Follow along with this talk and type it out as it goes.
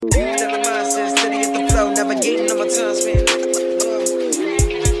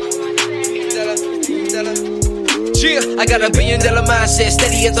I got $1 billion mindset,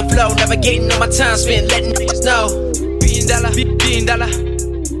 steady as the flow, navigating on my time spent, letting niggas know. Billion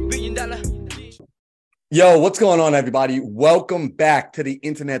dollar. Yo, what's going on, everybody? Welcome back to the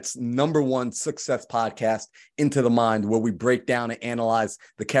internet's #1 success podcast, Into the Mind, where we break down and analyze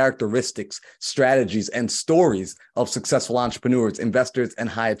the characteristics, strategies, and stories of successful entrepreneurs, investors, and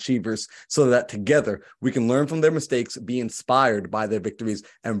high achievers, so that together we can learn from their mistakes, be inspired by their victories,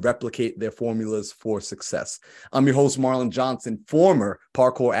 and replicate their formulas for success. I'm your host, Marlon Johnson, former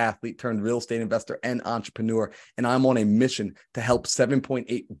parkour athlete turned real estate investor and entrepreneur, and I'm on a mission to help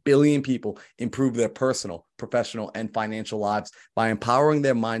 7.8 billion people improve their personal, professional, and financial lives by empowering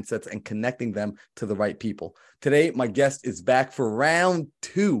their mindsets and connecting them to the right people. Today, my guest is back for round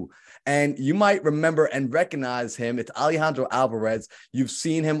 2, and you might remember and recognize him. It's Alejandro Alvarez. You've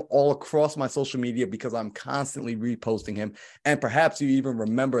seen him all across my social media because I'm constantly reposting him, and perhaps you even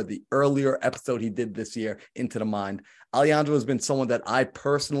remember the earlier episode he did this year, Into the Mind. Alejandro has been someone that I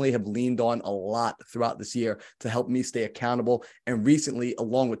personally have leaned on a lot throughout this year to help me stay accountable. And recently,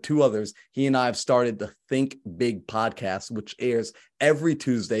 along with 2 others, he and I have started the Think Big podcast, which airs every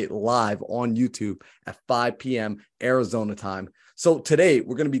Tuesday live on YouTube at 5 p.m. Arizona time. So today,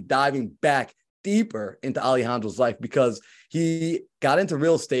 we're going to be diving back deeper into Alejandro's life because he got into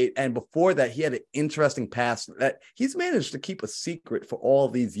real estate, and before that he had an interesting past that he's managed to keep a secret for all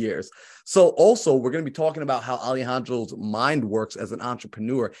these years. So also we're going to be talking about how Alejandro's mind works as an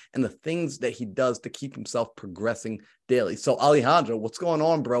entrepreneur and the things that he does to keep himself progressing daily. So Alejandro, what's going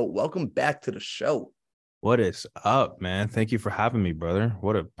on, bro? Welcome back to the show. What is up, man? Thank you for having me, brother.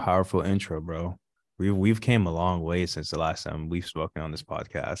 What a powerful intro, bro. We've came a long way since the last time we've spoken on this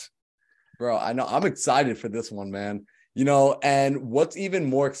podcast. Bro, I know I'm excited for this one, man. You know, and what's even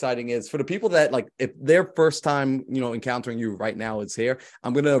more exciting is for the people that, like, if their first time, encountering you right now is here,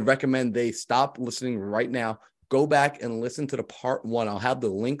 I'm going to recommend they stop listening right now. Go back and listen to the part 1. I'll have the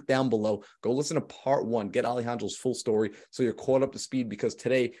link down below. Go listen to part 1. Get Alejandro's full story so you're caught up to speed, because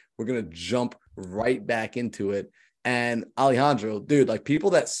today we're going to jump right back into it. And Alejandro, dude, like,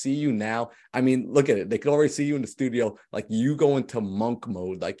 people that see you now, I mean, look at it. They could already see you in the studio. Like, you go into monk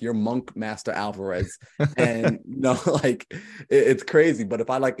mode, like you're Monk Master Alvarez. And, it's crazy. But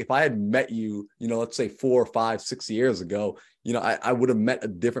if I had met you, let's say 4 or 5, 6 years ago, I would have met a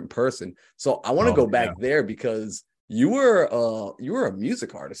different person. So I want to go back there because you were a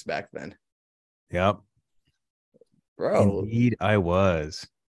music artist back then. Yep. Bro. Indeed, I was.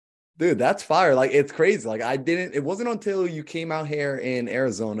 Dude, that's fire. Like, it's crazy. Like, it wasn't until you came out here in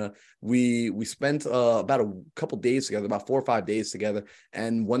Arizona, we spent about a couple days together, about 4 or 5 days together.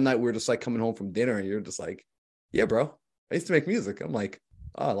 And one night we were just like coming home from dinner and you're just like, yeah, bro, I used to make music. I'm like,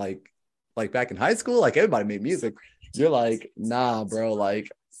 oh, like back in high school, like everybody made music. You're like, nah, bro. Like,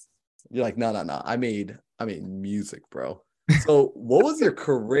 you're like, no. I made music, bro. So what was your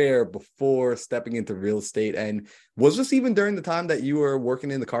career before stepping into real estate? And was this even during the time that you were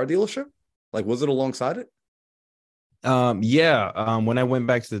working in the car dealership? Like, was it alongside it? When I went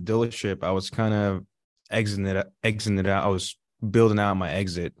back to the dealership, I was kind of exiting it out. I was building out my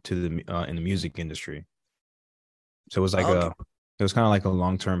exit to the in the music industry. So it was like it was kind of like a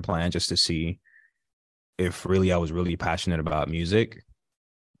long-term plan just to see if really I was really passionate about music,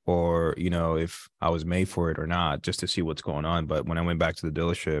 or, if I was made for it or not, just to see what's going on. But when I went back to the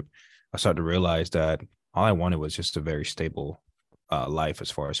dealership, I started to realize that all I wanted was just a very stable life as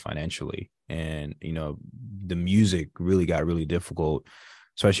far as financially. And, the music really got really difficult,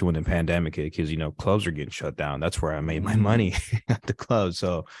 especially when the pandemic hit, because, clubs are getting shut down. That's where I made my money, at the club.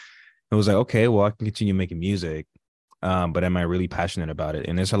 So it was like, okay, well, I can continue making music. But am I really passionate about it?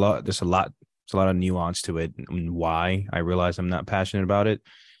 And there's a lot of nuance to it and why I realized I'm not passionate about it.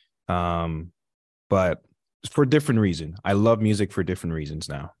 But for a different reason. I love music for different reasons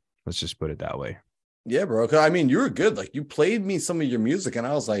now. Let's just put it that way. Yeah, bro. Cause I mean, you were good. Like, you played me some of your music and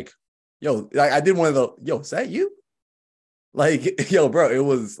I was like, yo, I did one of the, yo, is that you? Like, yo, bro, it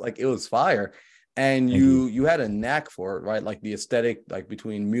was fire. And you had a knack for it, right? Like the aesthetic, like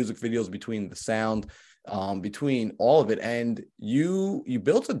between music videos, between the sound, between all of it. And you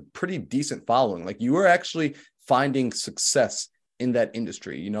built a pretty decent following. Like, you were actually finding success in that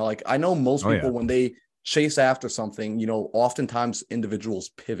industry. Like, I know most people, when they chase after something, oftentimes individuals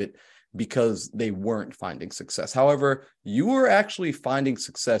pivot because they weren't finding success. However, you were actually finding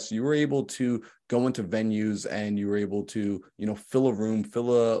success. You were able to go into venues and you were able to, fill a room,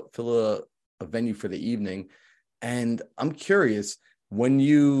 fill a venue for the evening. And I'm curious, when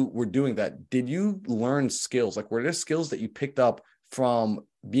you were doing that, did you learn skills? Like, were there skills that you picked up from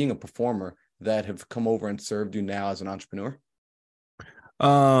being a performer that have come over and served you now as an entrepreneur?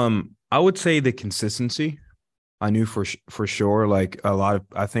 I would say the consistency. I knew for sure, like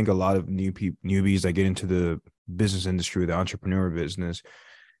I think a lot of newbies that get into the business industry, the entrepreneur business,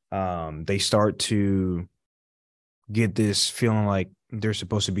 they start to get this feeling like they're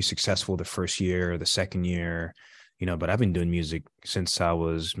supposed to be successful the first year or the second year, but I've been doing music since I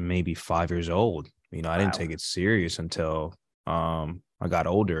was maybe 5 years old. I didn't take it serious until I got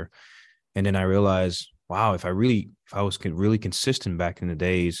older. And then I realized, wow, if I was really consistent back in the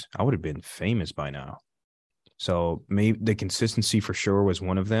days, I would have been famous by now. So maybe the consistency for sure was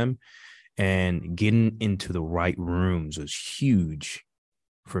one of them. And getting into the right rooms was huge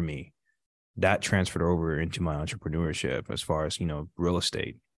for me. That transferred over into my entrepreneurship as far as, real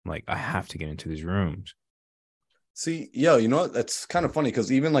estate. Like, I have to get into these rooms. See, you know what? That's kind of funny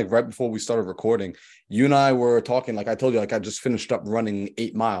because even like right before we started recording, you and I were talking, like I told you, like I just finished up running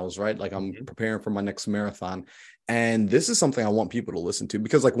 8 miles, right? Like I'm preparing for my next marathon. And this is something I want people to listen to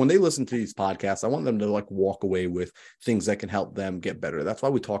because like when they listen to these podcasts, I want them to like walk away with things that can help them get better. That's why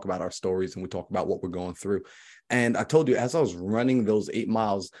we talk about our stories and we talk about what we're going through. And I told you, as I was running those 8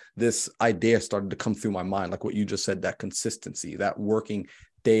 miles, this idea started to come through my mind, like what you just said, that consistency, that working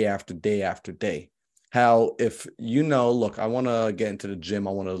day after day after day. How if look, I want to get into the gym,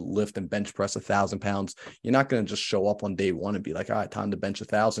 I want to lift and bench press 1,000 pounds. You're not going to just show up on day one and be like, all right, time to bench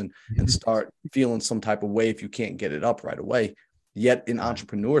 1,000 and start feeling some type of way if you can't get it up right away. Yet in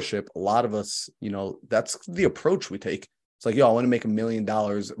entrepreneurship, a lot of us, that's the approach we take. It's like, I want to make $1 million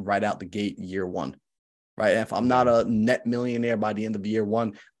right out the gate year one, right? And if I'm not a net millionaire by the end of year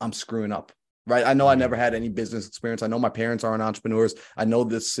one, I'm screwing up. Right. I know I never had any business experience. I know my parents aren't entrepreneurs. I know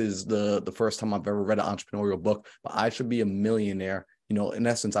this is the first time I've ever read an entrepreneurial book, but I should be a millionaire. In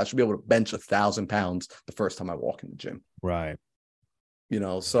essence, I should be able to bench 1,000 pounds the first time I walk in the gym. Right.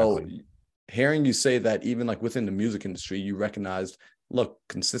 So hearing you say that even like within the music industry, you recognized, look,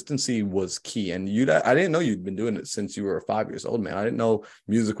 consistency was key. And I didn't know you'd been doing it since you were 5 years old, man. I didn't know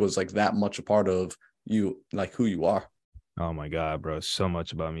music was like that much a part of you, like who you are. Oh my God, bro. So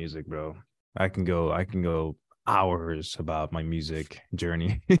much about music, bro. I can go hours about my music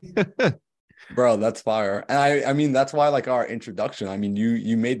journey. Bro, that's fire. And I mean, that's why like our introduction, I mean,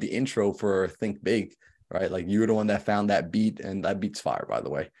 you made the intro for Think Big, right? Like you were the one that found that beat, and that beat's fire, by the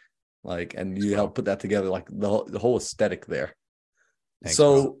way. Like, and you helped put that together, like the whole aesthetic there. Thanks,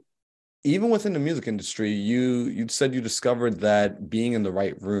 so bro. Even within the music industry, you said you discovered that being in the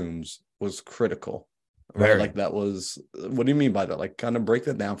right rooms was critical, right? Very. Like that was, what do you mean by that? Like kind of break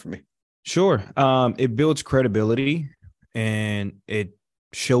that down for me. Sure. It builds credibility and it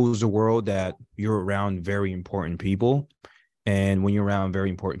shows the world that you're around very important people. And when you're around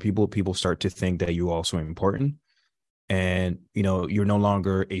very important people, people start to think that you're also important. And, you're no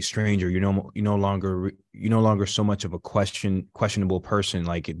longer a stranger. You're no longer so much of a questionable person.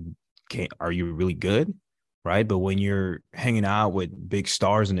 Like, are you really good? Right. But when you're hanging out with big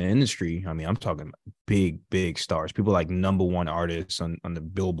stars in the industry, I mean, I'm talking big stars, people like #1 artists on the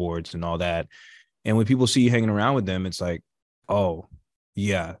billboards and all that. And when people see you hanging around with them, it's like, oh,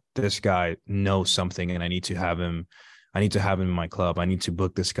 yeah, this guy knows something and I need to have him in my club. I need to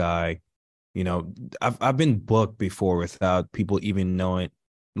book this guy. I've been booked before without people even knowing,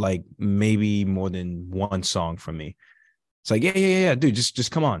 like maybe more than one song from me. It's like, yeah, dude,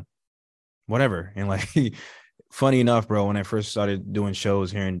 just come on. Whatever. And like, funny enough, bro, when I first started doing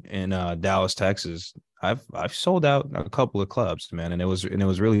shows here in Dallas, Texas, I've sold out a couple of clubs, man. And it was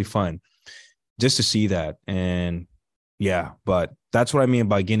really fun just to see that. And yeah, but that's what I mean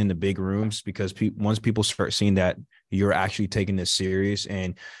by getting in the big rooms, because once people start seeing that you're actually taking this serious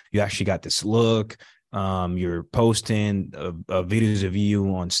and you actually got this look, you're posting videos of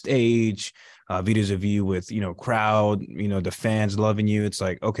you on stage, videos of you with, crowd, the fans loving you. It's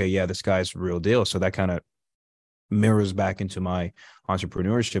like, okay, yeah, this guy's real deal. So that kind of mirrors back into my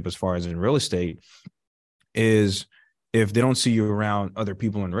entrepreneurship as far as in real estate is if they don't see you around other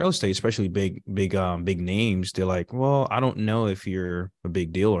people in real estate, especially big names, they're like, well, I don't know if you're a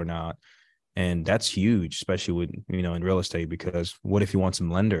big deal or not. And that's huge, especially with, in real estate, because what if you want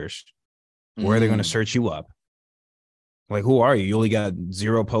some lenders? Where are they going to search you up? Like, who are you? You only got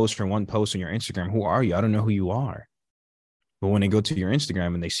 0 posts or 1 post on your Instagram. Who are you? I don't know who you are. But when they go to your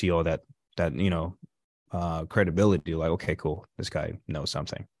Instagram and they see all that credibility, like, okay, cool, this guy knows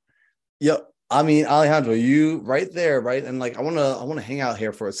something. Yep. I mean, Alejandro, you right there, right? And like, I want to hang out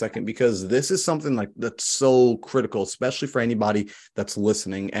here for a second, because this is something like that's so critical, especially for anybody that's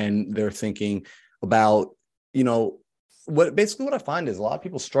listening and they're thinking about, what I find is a lot of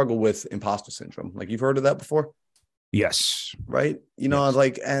people struggle with imposter syndrome. Like, you've heard of that before? Yes. Right. Yes.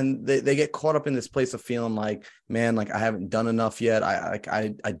 Like, and they get caught up in this place of feeling like, man, like I haven't done enough yet.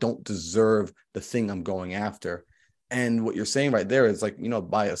 I don't deserve the thing I'm going after. And what you're saying right there is like, you know,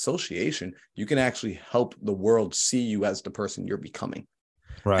 by association, you can actually help the world see you as the person you're becoming.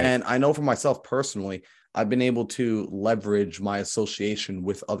 Right. And I know for myself personally, I've been able to leverage my association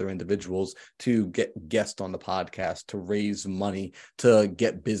with other individuals to get guests on the podcast, to raise money, to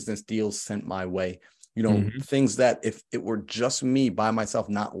get business deals sent my way. You know, things that if it were just me by myself,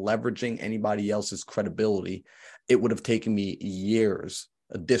 not leveraging anybody else's credibility, it would have taken me years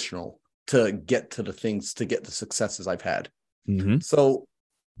additional to get to the things, to get the successes I've had. So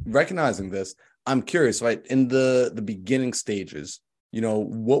recognizing this, I'm curious, right? In the beginning stages, you know,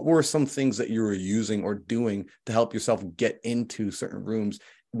 what were some things that you were using or doing to help yourself get into certain rooms,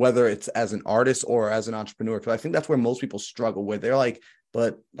 whether it's as an artist or as an entrepreneur? Because I think that's where most people struggle, where they're like,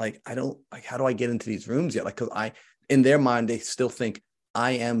 but like, I don't like, how do I get into these rooms yet? Like, because in their mind, they still think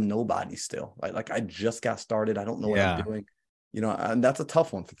I am nobody still, right? Like I just got started. I don't know what I'm doing, you know, and that's a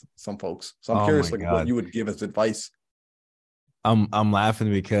tough one for some folks. So I'm curious, like what you would give as advice. I'm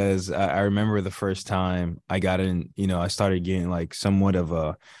laughing because I remember the first time I got in, you know, I started getting like somewhat of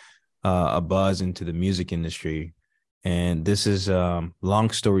a buzz into the music industry. And this is long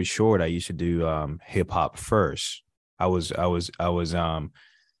story short, I used to do hip hop first. I was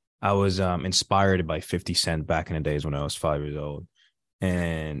inspired by 50 Cent back in the days when I was 5 years old.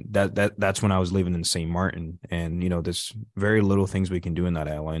 And that's when I was living in St. Martin. And, you know, there's very little things we can do in that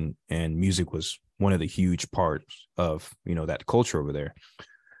island. And music was one of the huge parts of, you know, that culture over there.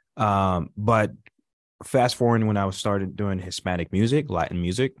 But fast forward when I was started doing Hispanic music, Latin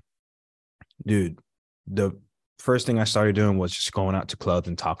music, dude, the first thing I started doing was just going out to clubs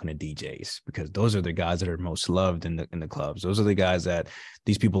and talking to DJs, because those are the guys that are most loved in the clubs. Those are the guys that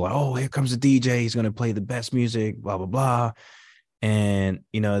these people are, oh, here comes the DJ. He's going to play the best music, blah, blah, blah. And,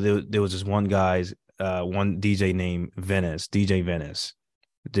 you know, there was this one DJ named Venice, DJ Venice,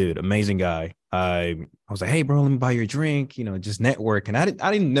 dude, amazing guy. I was like, hey, bro, let me buy your drink, you know, just network. And I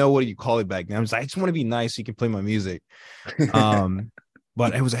didn't know what you call it back then. I was like, I just want to be nice so you can play my music.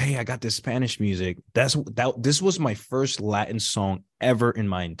 But it was like, hey, I got this Spanish music. This was my first Latin song ever in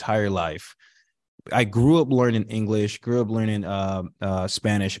my entire life. I grew up learning English, grew up learning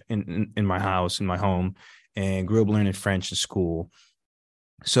Spanish in my house, in my home, and grew up learning French in school.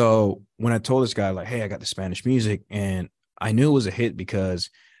 So when I told this guy, like, hey, I got the Spanish music, and I knew it was a hit because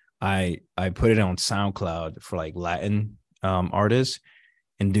I put it on SoundCloud for like Latin artists,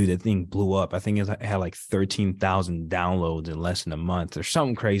 and dude, that thing blew up. I think it had like 13,000 downloads in less than a month or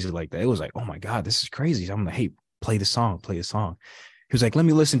something crazy like that. It was like, oh my God, this is crazy. So I'm like, hey, play the song. He was like, let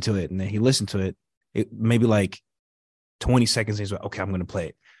me listen to it. And then he listened to it. It maybe like 20 seconds. He's like, okay, I'm going to play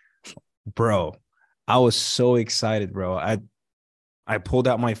it. Bro, I was so excited, bro. I pulled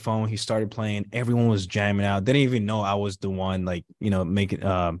out my phone. He started playing. Everyone was jamming out. They didn't even know I was the one, like, you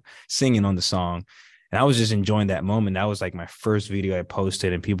know, singing on the song. And I was just enjoying that moment. That was like my first video I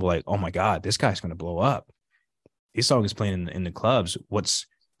posted, and people were like, oh my God, this guy's going to blow up. This song is playing in the clubs. What's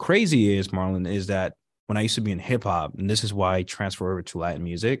crazy is, Marlon, is that when I used to be in hip hop, and this is why I transfer over to Latin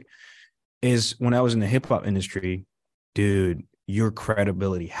music, is when I was in the hip hop industry, dude, your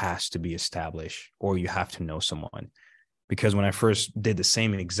credibility has to be established, or you have to know someone. Because when I first did the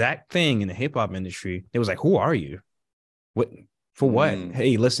same exact thing in the hip hop industry, it was like, who are you? What? For what?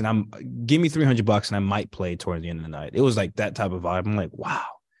 Hey, listen, give me $300 and I might play towards the end of the night. It was like that type of vibe. I'm like, wow.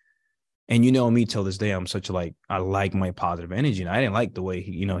 And you know me, till this day, I'm such a, like, I like my positive energy. And I didn't like the way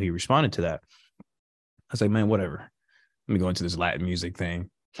he responded to that. I was like, man, whatever. Let me go into this Latin music thing.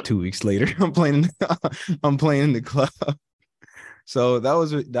 2 weeks later, I'm playing in the club. So that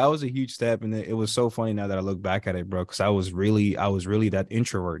was a huge step. And it was so funny now that I look back at it, bro, because I was really that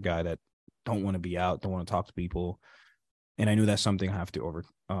introvert guy that don't want to be out, don't want to talk to people. And I knew that's something I have to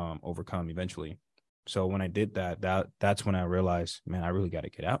overcome eventually. So when I did that's when I realized, man, I really got to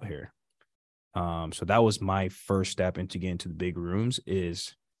get out here. So that was my first step into getting to the big rooms,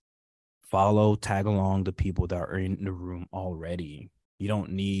 is tag along the people that are in the room already. You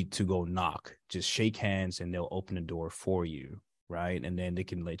don't need to go knock, just shake hands and they'll open the door for you. Right. And then they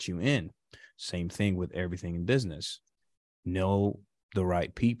can let you in. Same thing with everything in business. Know the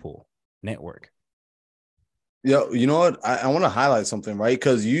right people, network. Yeah, you know what? I want to highlight something, right?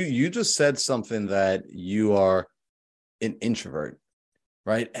 Because you just said something that you are an introvert,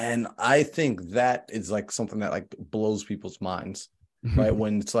 right? And I think that is like something that like blows people's minds, right?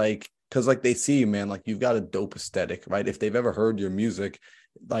 When it's like, because like they see you, man, like you've got a dope aesthetic, right? If they've ever heard your music,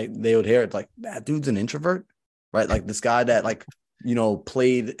 like they would hear it like, that dude's an introvert, right? Like this guy that like, you know,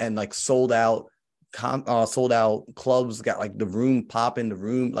 played and like sold out clubs, got like the room popping, the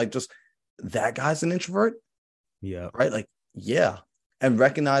room, like just that guy's an introvert. Yeah. Right. Like, yeah. And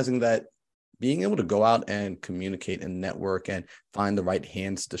recognizing that being able to go out and communicate and network and find the right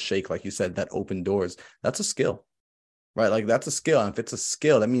hands to shake, like you said, that open doors, that's a skill, right? Like that's a skill. And if it's a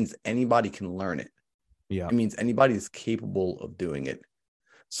skill, that means anybody can learn it. Yeah. It means anybody is capable of doing it.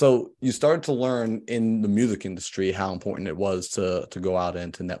 So you started to learn in the music industry how important it was to go out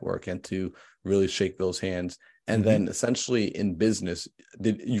and to network and to really shake those hands. And then essentially in business,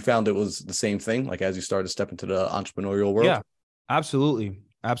 did you found it was the same thing? Like as you started to step into the entrepreneurial world? Yeah, absolutely.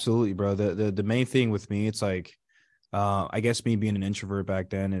 Absolutely, bro. The main thing with me, it's like, I guess me being an introvert back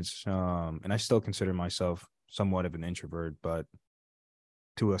then is, and I still consider myself somewhat of an introvert, but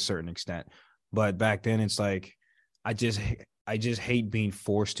to a certain extent. But back then it's like, I just hate being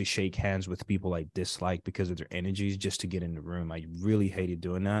forced to shake hands with people I dislike because of their energies just to get in the room. I really hated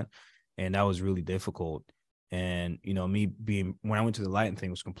doing that. And that was really difficult. And, you know, me being, when I went to the lighting thing,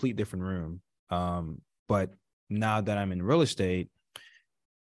 it was a complete different room. But now that I'm in real estate,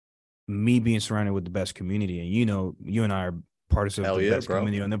 me being surrounded with the best community, and, you know, you and I are parts of the best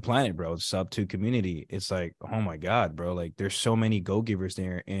community on the planet, bro. Sub 2 community. It's like, oh my God, bro. Like there's so many go-givers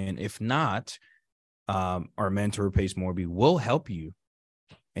there. And if not, our mentor Pace Morby will help you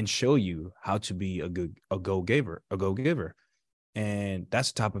and show you how to be a go-giver. And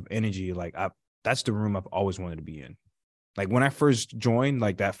that's the type of energy, like that's the room I've always wanted to be in. Like when I first joined,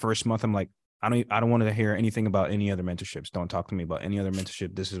 like that first month, I'm like, I don't want to hear anything about any other mentorships. Don't talk to me about any other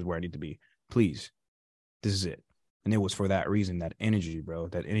mentorship. This is where I need to be. Please. This is it. And it was for that reason, that energy, bro,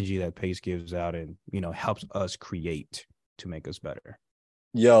 that energy that Pace gives out and, you know, helps us create to make us better.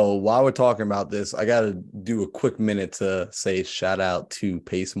 Yo, while we're talking about this, I got to do a quick minute to say shout out to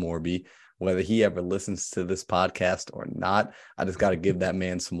Pace Morby, whether he ever listens to this podcast or not. I just got to give that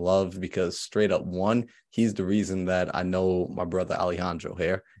man some love because straight up, one, he's the reason that I know my brother Alejandro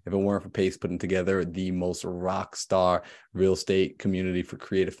here. If it weren't for Pace putting together the most rock star real estate community for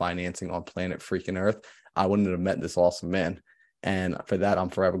creative financing on planet freaking Earth, I wouldn't have met this awesome man. And for that, I'm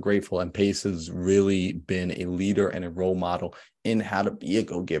forever grateful. And Pace has really been a leader and a role model in how to be a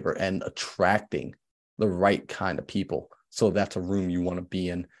go-giver and attracting the right kind of people. So that's a room you want to be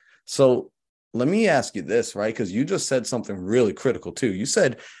in. So let me ask you this, right? Because you just said something really critical too. You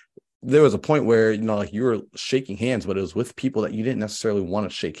said there was a point where, you know, like you were shaking hands, but it was with people that you didn't necessarily want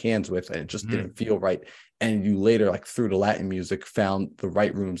to shake hands with, and it just didn't feel right. And you later, like through the Latin music, found the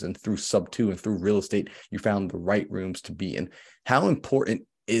right rooms, and through Sub 2 and through real estate, you found the right rooms to be in. How important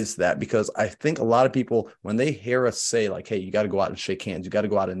is that? Because I think a lot of people, when they hear us say like, hey, you got to go out and shake hands, you got to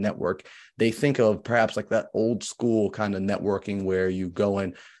go out and network, they think of perhaps like that old school kind of networking where you go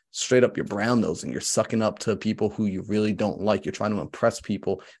in straight up, you're brown nosing, you're sucking up to people who you really don't like. You're trying to impress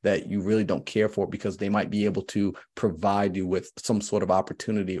people that you really don't care for because they might be able to provide you with some sort of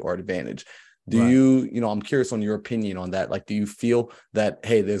opportunity or advantage. Do you know, I'm curious on your opinion on that. Like, do you feel that,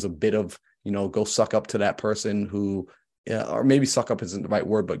 hey, there's a bit of, you know, go suck up to that person who, or maybe suck up isn't the right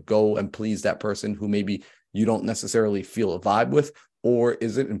word, but go and please that person who maybe you don't necessarily feel a vibe with? Or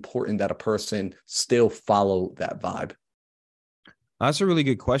is it important that a person still follow that vibe? That's a really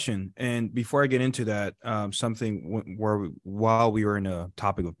good question. And before I get into that, something while we were in a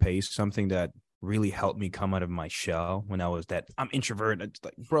topic of Pace, something that really helped me come out of my shell when I was that I'm introvert. It's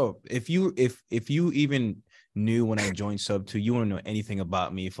like, bro, if you even knew when I joined Sub 2, you wouldn't know anything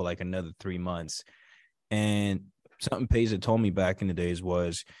about me for like another 3 months. And something Pace had told me back in the days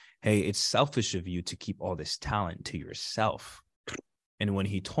was, hey, it's selfish of you to keep all this talent to yourself. And when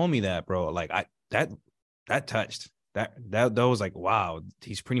he told me that, bro, like that touched. That was like, wow,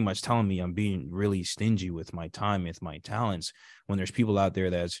 he's pretty much telling me I'm being really stingy with my time, with my talents, when there's people out there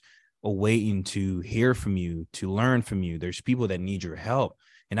that's waiting to hear from you, to learn from you. There's people that need your help.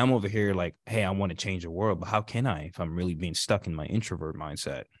 And I'm over here like, hey, I want to change the world, but how can I if I'm really being stuck in my introvert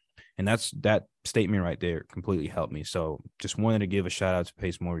mindset? And that statement right there completely helped me. So just wanted to give a shout out to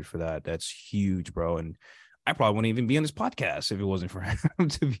Pace Morby for that. That's huge, bro. And I probably wouldn't even be on this podcast if it wasn't for him,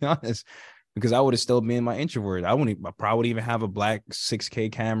 to be honest. Because I would have still been my introvert. I probably wouldn't even have a black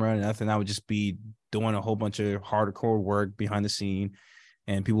 6K camera and nothing. I would just be doing a whole bunch of hardcore work behind the scene,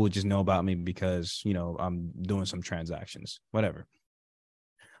 and people would just know about me because, you know, I'm doing some transactions, whatever.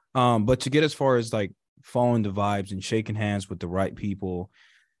 But to get as far as like following the vibes and shaking hands with the right people,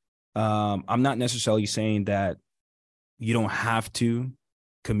 I'm not necessarily saying that you don't have to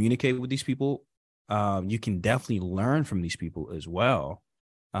communicate with these people. You can definitely learn from these people as well.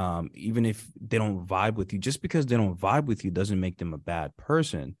 Even if they don't vibe with you, just because they don't vibe with you doesn't make them a bad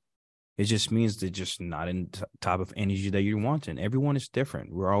person. It just means they're just not in type of energy that you want. And everyone is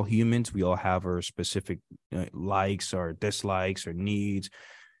different. We're all humans. We all have our specific likes or dislikes or needs,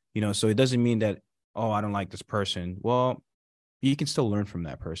 you know, so it doesn't mean that, oh, I don't like this person. Well, you can still learn from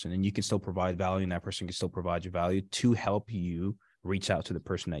that person, and you can still provide value, and that person can still provide you value to help you reach out to the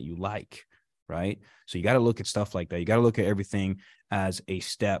person that you like, right? So you got to look at stuff like that. You got to look at everything as a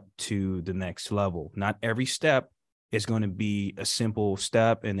step to the next level. Not every step is going to be a simple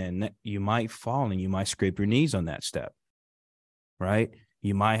step, and then you might fall and you might scrape your knees on that step, right?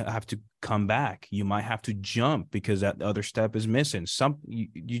 You might have to come back. You might have to jump because that other step is missing.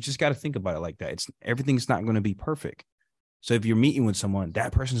 You just got to think about it like that. Everything's not going to be perfect. So if you're meeting with someone,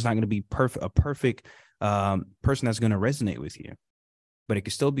 that person's not going to be a perfect person that's going to resonate with you, but it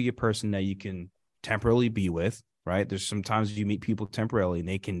could still be a person that you can temporarily be with, right? There's sometimes you meet people temporarily and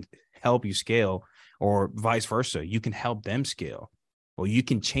they can help you scale, or vice versa. You can help them scale, or you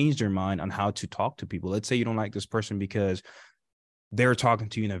can change their mind on how to talk to people. Let's say you don't like this person because they're talking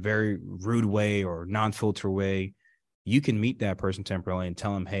to you in a very rude way or non-filter way. You can meet that person temporarily and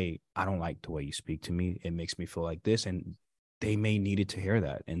tell them, hey, I don't like the way you speak to me. It makes me feel like this. And they may needed to hear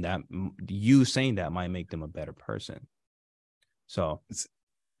that. And that you saying that might make them a better person. So,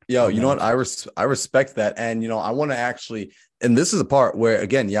 yo, you know what? I respect that. And, I want to actually, and this is a part where,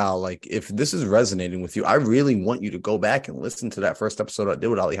 again, y'all, like, if this is resonating with you, I really want you to go back and listen to that first episode I did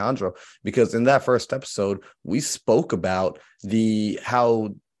with Alejandro, because in that first episode, we spoke about how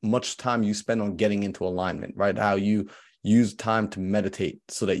much time you spend on getting into alignment, right? How you use time to meditate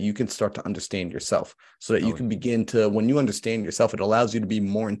so that you can start to understand yourself, so that you can begin to, when you understand yourself, it allows you to be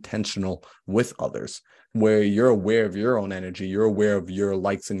more intentional with others, where you're aware of your own energy, you're aware of your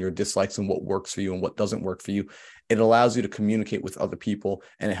likes and your dislikes and what works for you and what doesn't work for you. It allows you to communicate with other people,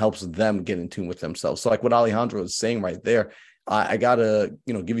 and it helps them get in tune with themselves. So like what Alejandro is saying right there, I gotta,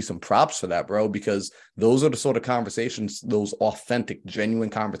 give you some props for that, bro, because those are the sort of conversations, those authentic, genuine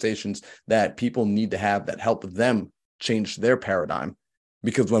conversations that people need to have, that help them change their paradigm.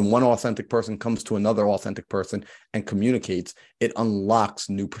 Because when one authentic person comes to another authentic person and communicates, it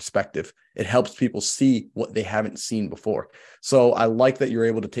unlocks new perspective. It helps people see what they haven't seen before. So I like that you're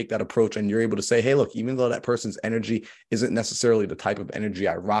able to take that approach, and you're able to say, hey, look, even though that person's energy isn't necessarily the type of energy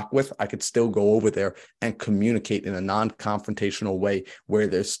I rock with, I could still go over there and communicate in a non-confrontational way, where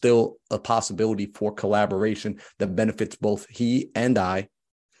there's still a possibility for collaboration that benefits both he and I,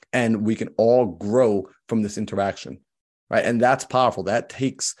 and we can all grow from this interaction. Right. And that's powerful. That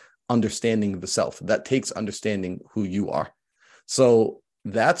takes understanding the self. That takes understanding who you are. So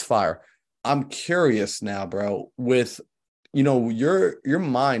that's fire. I'm curious now, bro, with, your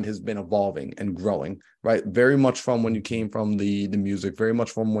mind has been evolving and growing, right? Very much from when you came from the music, very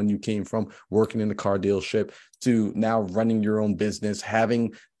much from when you came from working in the car dealership to now running your own business,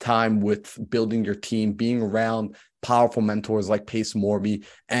 having time with building your team, being around powerful mentors like Pace Morby,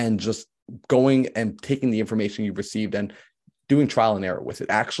 and just going and taking the information you've received and doing trial and error with it,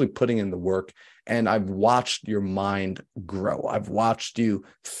 actually putting in the work. And I've watched your mind grow. I've watched you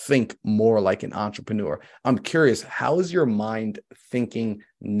think more like an entrepreneur. I'm curious, how is your mind thinking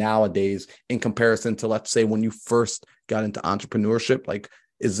nowadays in comparison to, let's say, when you first got into entrepreneurship? Like,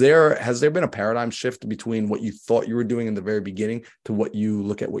 has there been a paradigm shift between what you thought you were doing in the very beginning to what you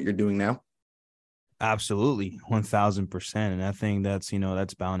look at what you're doing now? Absolutely, 1000%. And I think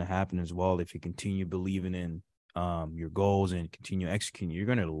that's bound to happen as well. If you continue believing in your goals and continue executing, you're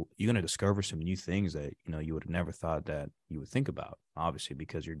gonna discover some new things that you would have never thought that you would think about. Obviously,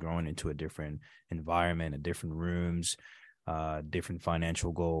 because you're growing into a different environment, a different rooms, different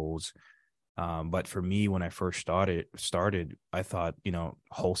financial goals. But for me, when I first started, I thought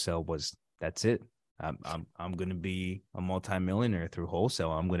wholesale that's it. I'm going to be a multimillionaire through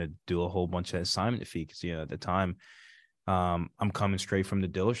wholesale. I'm going to do a whole bunch of assignment fee, because at the time, I'm coming straight from the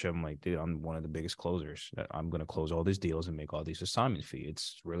dealership. I'm like, dude, I'm one of the biggest closers. I'm going to close all these deals and make all these assignment fee.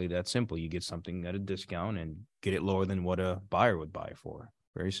 It's really that simple. You get something at a discount and get it lower than what a buyer would buy for.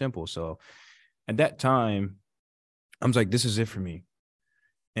 Very simple. So at that time, I was like, this is it for me.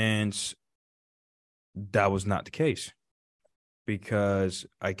 And that was not the case, because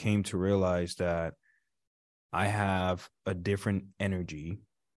I came to realize that I have a different energy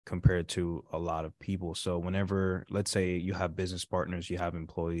compared to a lot of people. So whenever, let's say you have business partners, you have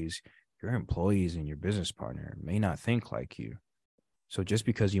employees, your employees and your business partner may not think like you. So just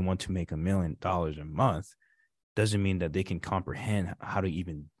because you want to make $1 million a month doesn't mean that they can comprehend how to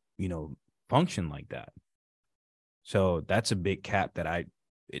even, function like that. So that's a big cap that I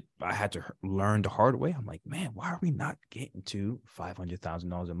had to learn the hard way. I'm like, man, why are we not getting to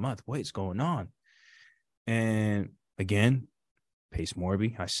 $500,000 a month? What's going on? And again, Pace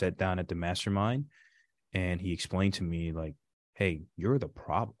Morby, I sat down at the mastermind, and he explained to me, like, hey, you're the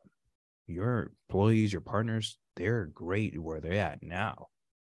problem. Your employees, your partners, they're great where they're at now.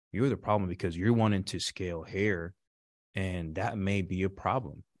 You're the problem because you're wanting to scale here And that may be a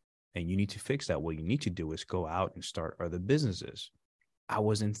problem. And you need to fix that. What you need to do is go out and start other businesses. I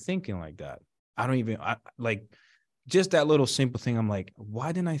wasn't thinking like that. Like just that little simple thing. I'm like,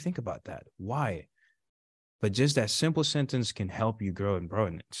 why didn't I think about that? Why? But just that simple sentence can help you grow and grow.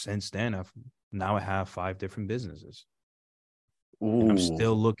 And since then, I have 5 different businesses. Ooh. And I'm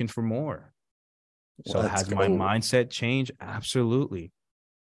still looking for more. So has my mindset changed? Absolutely.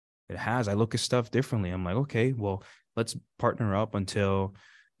 It has. I look at stuff differently. I'm like, okay, well, let's partner up until,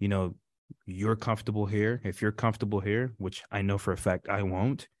 you're comfortable here. If you're comfortable here, which I know for a fact I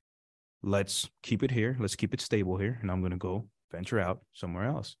won't, let's keep it here. Let's keep it stable here. And I'm going to go venture out somewhere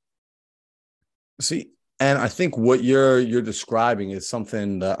else. See, and I think what you're describing is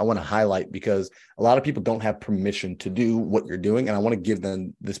something that I want to highlight, because a lot of people don't have permission to do what you're doing. And I want to give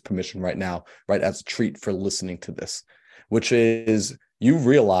them this permission right now, right, as a treat for listening to this, which is you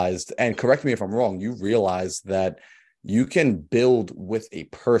realized, and correct me if I'm wrong, you realized that you can build with a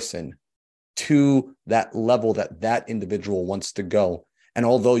person to that level that individual wants to go. And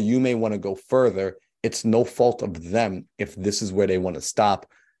although you may want to go further, it's no fault of them if this is where they want to stop.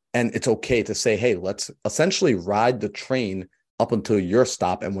 And it's okay to say, hey, let's essentially ride the train up until your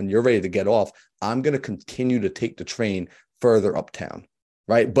stop. And when you're ready to get off, I'm going to continue to take the train further uptown.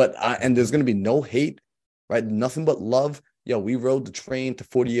 Right. And there's going to be no hate, right? Nothing but love. We rode the train to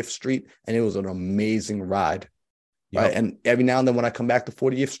 40th Street and it was an amazing ride. Yep. Right. And every now and then when I come back to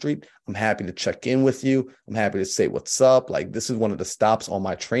 40th Street, I'm happy to check in with you. I'm happy to say what's up. Like, this is one of the stops on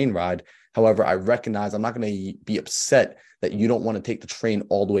my train ride. However, I recognize I'm not going to be upset that you don't want to take the train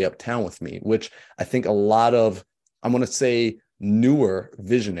all the way uptown with me, which I think a lot of, I'm going to say, newer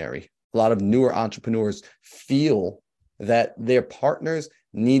entrepreneurs feel that their partners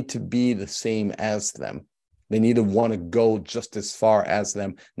need to be the same as them. They need to want to go just as far as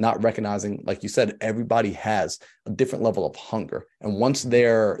them, not recognizing, like you said, everybody has a different level of hunger. And once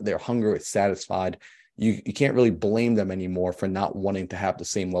their hunger is satisfied, you can't really blame them anymore for not wanting to have the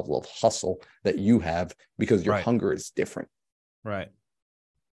same level of hustle that you have, because your hunger is different. Right.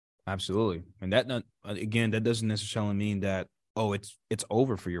 Absolutely. And that doesn't necessarily mean that, it's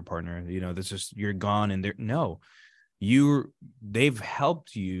over for your partner. This is, you're gone and no. They've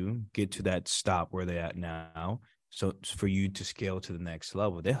helped you get to that stop where they're at now. So for you to scale to the next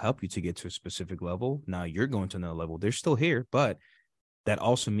level, they'll help you to get to a specific level. Now you're going to another level. They're still here, but that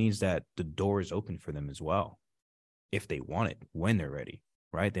also means that the door is open for them as well. If they want it, when they're ready,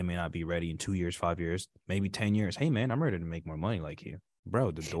 right? They may not be ready in 2 years, 5 years, maybe 10 years. Hey man, I'm ready to make more money like you.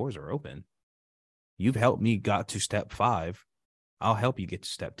 Bro, the doors are open. You've helped me got to step 5. I'll help you get to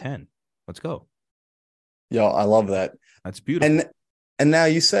step 10. Let's go. Yo, I love that. That's beautiful. And now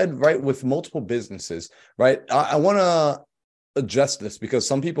you said, right, with multiple businesses, right? I want to address this because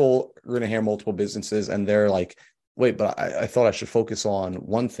some people are going to hear multiple businesses and they're like, wait, but I thought I should focus on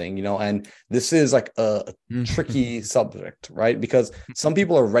one thing, and this is like a tricky subject, right? Because some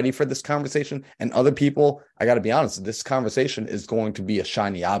people are ready for this conversation and other people, I got to be honest, this conversation is going to be a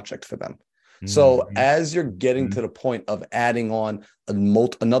shiny object for them. So as you're getting to the point of adding on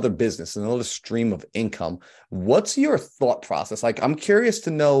another business, another stream of income, what's your thought process? Like, I'm curious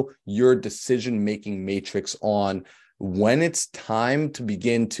to know your decision-making matrix on when it's time to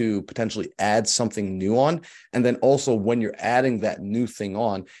begin to potentially add something new on. And then also when you're adding that new thing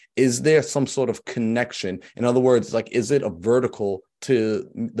on, is there some sort of connection? In other words, like, is it a vertical to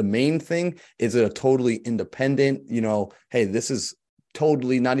the main thing? Is it a totally independent, hey, this is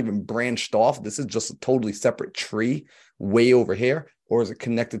totally not even branched off. This is just a totally separate tree way over here, or is it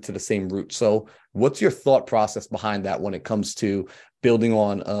connected to the same root? So what's your thought process behind that when it comes to building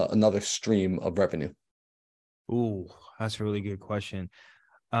on another stream of revenue? Ooh, that's a really good question.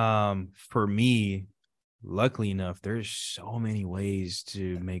 For me, luckily enough, there's so many ways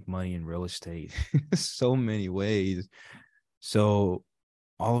to make money in real estate. So many ways. So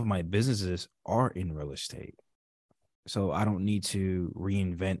all of my businesses are in real estate. So I don't need to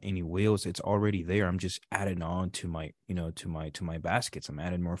reinvent any wheels. It's already there. I'm just adding on to my, to my baskets. I'm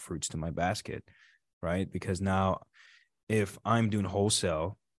adding more fruits to my basket, right? Because now if I'm doing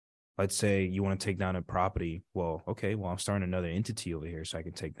wholesale, let's say you want to take down a property. Well, okay, I'm starting another entity over here so I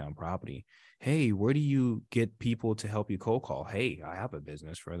can take down property. Hey, where do you get people to help you cold call? Hey, I have a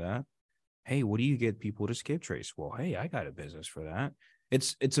business for that. Hey, what do you get people to skip trace? Well, hey, I got a business for that.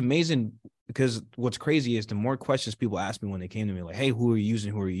 It's amazing because what's crazy is the more questions people ask me when they came to me, like, hey, who are you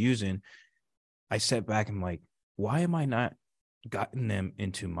using? Who are you using? I sat back and I'm like, why am I not gotten them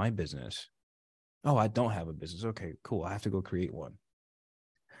into my business? Oh, I don't have a business. Okay, cool. I have to go create one.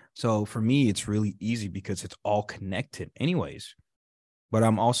 So for me, it's really easy because it's all connected anyways. But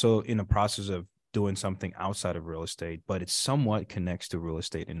I'm also in the process of doing something outside of real estate, but it somewhat connects to real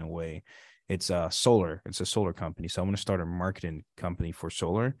estate in a way. It's solar. It's a solar company. So I'm going to start a marketing company for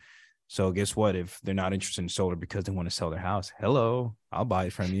solar. So guess what? If they're not interested in solar because they want to sell their house, hello, I'll buy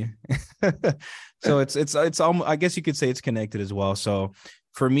it from you. So it's I guess you could say it's connected as well. So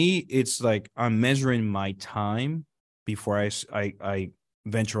for me, it's like I'm measuring my time before I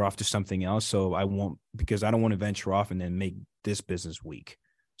venture off to something else. So I won't, because I don't want to venture off and then make this business weak.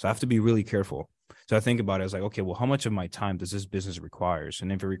 So I have to be really careful. So I think about it as like, okay, well, how much of my time does this business requires?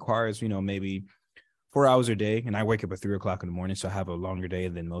 And if it requires, maybe 4 hours a day, and I wake up at 3:00 in the morning, so I have a longer day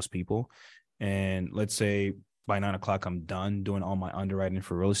than most people. And let's say by 9:00, I'm done doing all my underwriting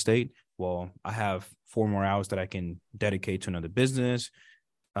for real estate. Well, I have 4 more hours that I can dedicate to another business,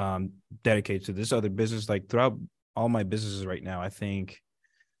 dedicate to this other business. Like throughout all my businesses right now, I think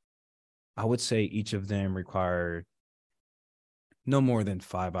I would say each of them require no more than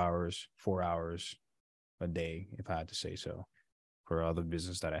 5 hours, 4 hours a day, if I had to say so, for other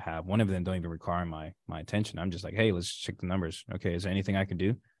business that I have. One of them don't even require my attention. I'm just like, hey, let's check the numbers. Okay, is there anything I can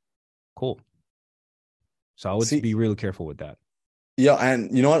do? Cool. So I would be really careful with that. Yeah,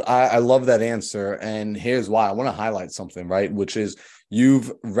 and you know what? I love that answer. And here's why. I want to highlight something, right? Which is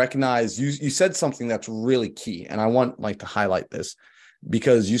you've recognized, you said something that's really key. And I want to highlight this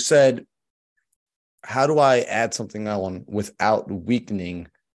because you said, how do I add something on without weakening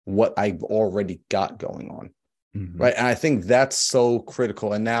what I've already got going on? Mm-hmm. Right. And I think that's so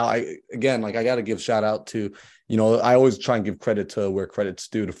critical. And now I got to give shout out to, I always try and give credit to where credit's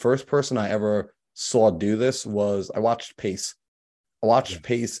due. The first person I ever saw do this was I watched Pace.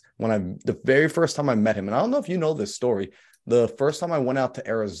 Pace the very first time I met him. And I don't know if you know this story. The first time I went out to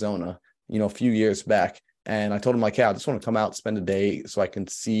Arizona, a few years back, and I told him, like, hey, I just want to come out, spend a day so I can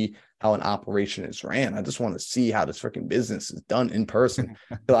see how an operation is ran. I just want to see how this freaking business is done in person.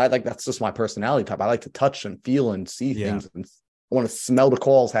 So that's just my personality type. I like to touch and feel and see things. And I want to smell the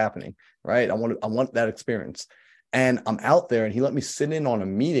calls happening, right? I want that experience. And I'm out there, and he let me sit in on a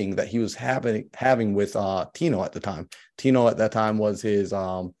meeting that he was having with Tino at the time. Tino at that time was his,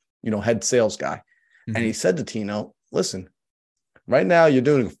 head sales guy. Mm-hmm. And he said to Tino, listen, right now you're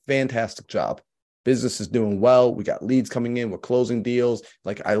doing a fantastic job. Business is doing well. We got leads coming in. We're closing deals.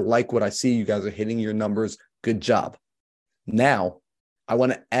 I like what I see. You guys are hitting your numbers. Good job. Now, I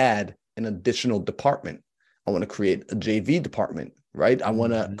want to add an additional department. I want to create a JV department, right? I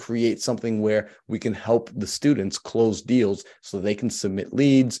want to create something where we can help the students close deals so they can submit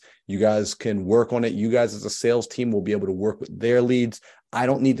leads. You guys can work on it. You guys as a sales team will be able to work with their leads. I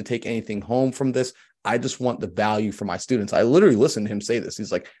don't need to take anything home from this. I just want the value for my students. I literally listened to him say this.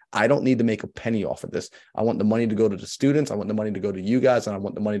 He's like, I don't need to make a penny off of this. I want the money to go to the students. I want the money to go to you guys. And I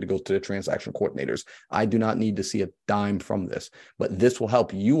want the money to go to the transaction coordinators. I do not need to see a dime from this, but this will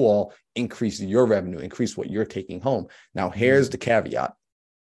help you all increase your revenue, increase what you're taking home. Now, here's the caveat.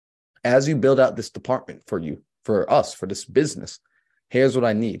 As you build out this department for us, for this business, here's what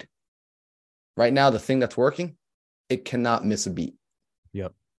I need. Right now, the thing that's working, it cannot miss a beat.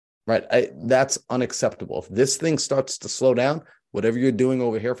 Yep. Right. That's unacceptable. If this thing starts to slow down, whatever you're doing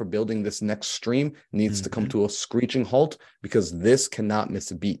over here for building this next stream needs to come to a screeching halt, because this cannot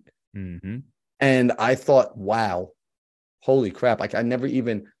miss a beat. Mm-hmm. And I thought, wow, holy crap. I never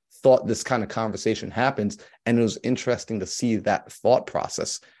even thought this kind of conversation happens. And it was interesting to see that thought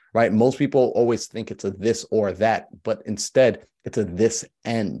process, right? Most people always think it's a this or that, but instead it's a this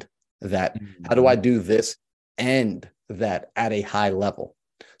and that. Mm-hmm. How do I do this and that at a high level?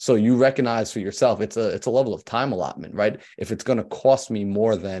 So you recognize for yourself, it's a level of time allotment, right? If it's going to cost me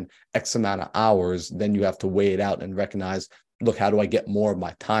more than X amount of hours, then you have to weigh it out and recognize, look, how do I get more of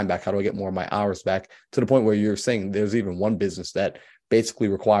my time back? How do I get more of my hours back? To the point where you're saying there's even one business that basically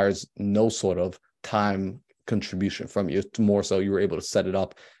requires no sort of time contribution from you. It's more so you were able to set it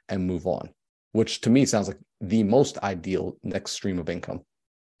up and move on, which to me sounds like the most ideal next stream of income.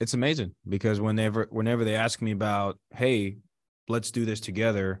 It's amazing because whenever they ask me about, hey, let's do this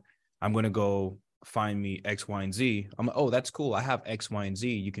together, I'm going to go find me X, Y, and Z. I'm like, oh, that's cool. I have X, Y, and Z.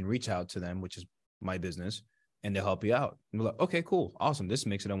 You can reach out to them, which is my business, and they'll help you out. And we're like, okay, cool. Awesome. This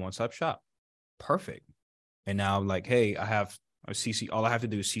makes it a one-stop shop. Perfect. And now I'm like, hey, I have a CC. All I have to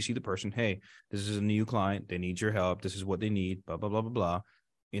do is CC the person. Hey, this is a new client. They need your help. This is what they need, blah, blah, blah, blah, blah.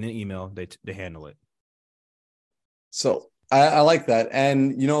 In an email, they handle it. So I like that.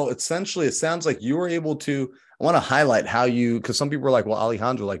 And, essentially it sounds like you were able to, I want to highlight how because some people are like, well,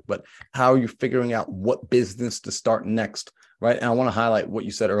 Alejandro, but how are you figuring out what business to start next? Right. And I want to highlight what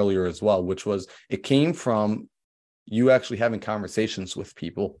you said earlier as well, which was it came from you actually having conversations with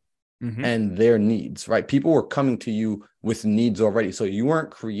people and their needs, right? People were coming to you with needs already. So you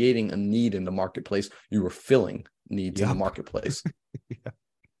weren't creating a need in the marketplace. You were filling needs in the marketplace.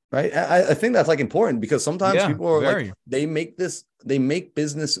 Right. I think that's like important because sometimes people are like, they make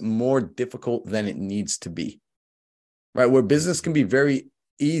business more difficult than it needs to be. Right. Where business can be very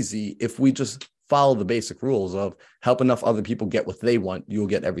easy if we just follow the basic rules of help enough other people get what they want, you'll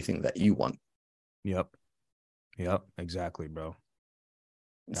get everything that you want. Yep. Exactly, bro.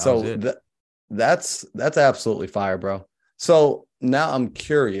 So that's absolutely fire, bro. So now I'm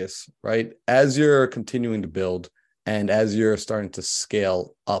curious, right? As you're continuing to build and as you're starting to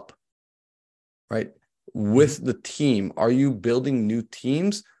scale up, right? With the team, are you building new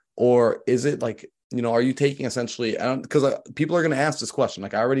teams or is it like, are you taking essentially, because people are going to ask this question.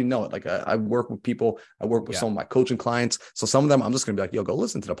 Like, I already know it. Like I work with people, I work with some of my coaching clients. So some of them, I'm just going to be like, yo, go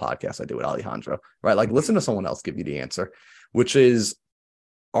listen to the podcast I did with Alejandro, right? Like listen to someone else give you the answer, which is,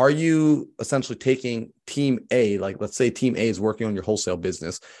 are you essentially taking team A, like let's say team A is working on your wholesale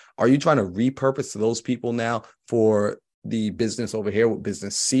business. Are you trying to repurpose those people now for the business over here with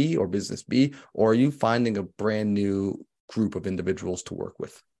business C or business B? Or are you finding a brand new group of individuals to work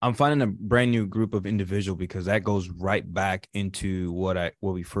with? I'm finding a brand new group of individual because that goes right back into what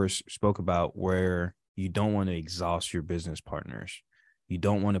we first spoke about, where you don't want to exhaust your business partners. You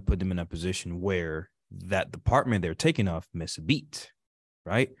don't want to put them in a position where that department they're taking off miss a beat.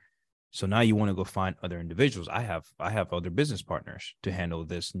 Right. So now you want to go find other individuals. I have other business partners to handle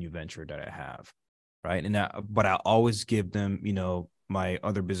this new venture that I have. Right. But I always give them, my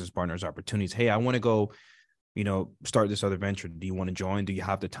other business partners opportunities. Hey, I want to go, start this other venture. Do you want to join? Do you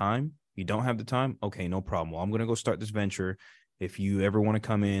have the time? You don't have the time? Okay, no problem. Well, I'm going to go start this venture. If you ever want to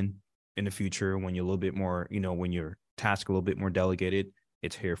come in the future, when you're a little bit more, when your task a little bit more delegated,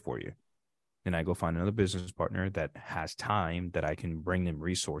 it's here for you. And I go find another business partner that has time that I can bring them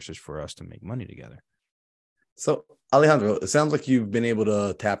resources for us to make money together. So Alejandro, it sounds like you've been able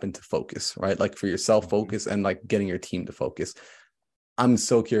to tap into focus, right? Like for yourself focus and like getting your team to focus. I'm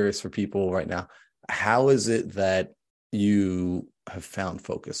so curious for people right now. How is it that you have found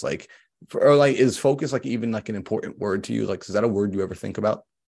focus? Is focus like even like an important word to you? Like, is that a word you ever think about?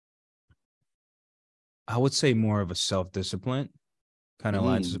 I would say more of a self-discipline. Kind of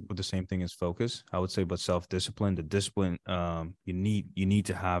lines with the same thing as focus, I would say, but self-discipline, the discipline, you need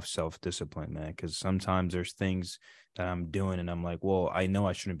to have self-discipline, man, because sometimes there's things that I'm doing and I'm like, well, I know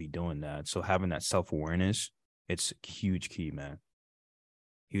I shouldn't be doing that. So having that self-awareness, it's a huge key, man.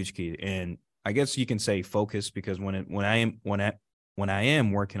 Huge key. And I guess you can say focus because when I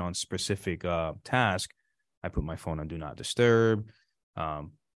am working on specific task, I put my phone on do not disturb,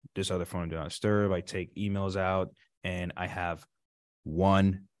 this other phone on do not disturb. I take emails out and I have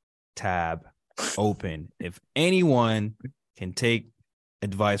one tab open. If anyone can take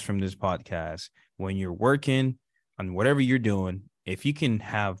advice from this podcast, when you're working on whatever you're doing, if you can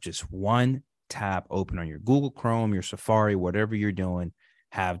have just one tab open on your Google Chrome, your Safari, whatever you're doing,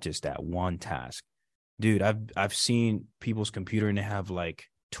 have just that one task. Dude, I've seen people's computer and they have like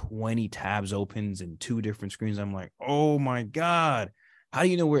 20 tabs opens and 2 different screens. I'm like, oh my God, how do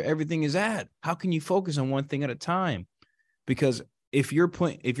you know where everything is at? How can you focus on one thing at a time? Because if you're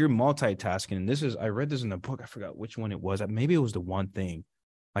multitasking, and I read this in the book, I forgot which one it was. Maybe it was the one thing.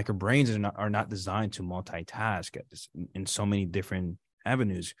 Like our brains are not designed to multitask in so many different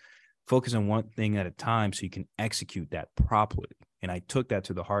avenues. Focus on one thing at a time so you can execute that properly. And I took that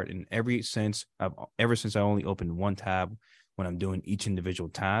to the heart. And ever since I only opened one tab when I'm doing each individual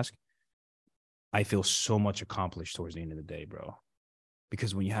task, I feel so much accomplished towards the end of the day, bro.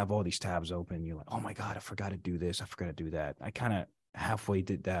 Because when you have all these tabs open, you're like, oh my God, I forgot to do this. I forgot to do that. I kind of halfway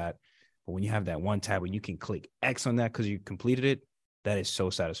did that. But when you have that one tab and you can click X on that because you completed it, that is so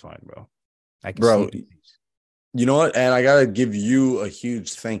satisfying, bro. You know what? And I got to give you a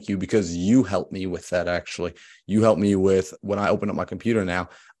huge thank you because you helped me with that. Actually, you helped me with when I open up my computer now,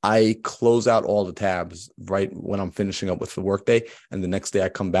 I close out all the tabs right when I'm finishing up with the workday. And the next day I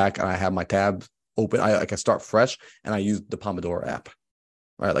come back and I have my tabs open. I start fresh and I use the Pomodoro app.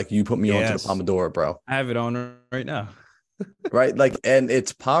 Right. Like you put me onto the Pomodoro, bro. I have it on right now. Right. Like, and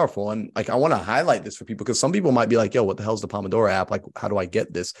it's powerful. And like, I want to highlight this for people because some people might be like, yo, what the hell's the Pomodoro app? Like, how do I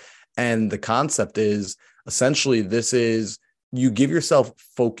get this? And the concept is essentially you give yourself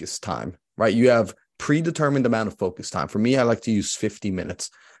focus time, right? You have predetermined amount of focus time. For me, I like to use 50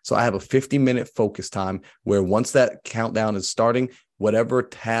 minutes. So I have a 50-minute focus time where once that countdown is starting, whatever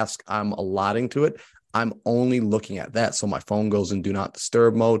task I'm allotting to it, I'm only looking at that. So my phone goes in do not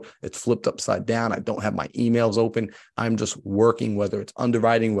disturb mode. It's flipped upside down. I don't have my emails open. I'm just working, whether it's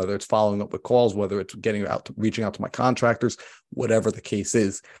underwriting, whether it's following up with calls, whether it's reaching out to my contractors, whatever the case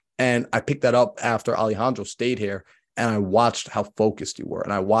is. And I picked that up after Alejandro stayed here, and I watched how focused you were.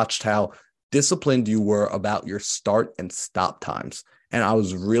 And I watched how disciplined you were about your start and stop times. And I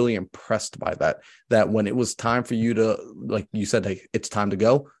was really impressed by that when it was time for you to, like you said, hey, it's time to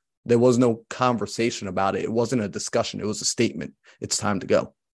go, there was no conversation about it. It wasn't a discussion. It was a statement. It's time to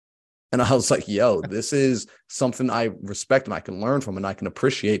go. And I was like, yo, this is something I respect and I can learn from and I can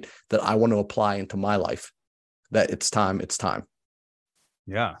appreciate that I want to apply into my life, that it's time.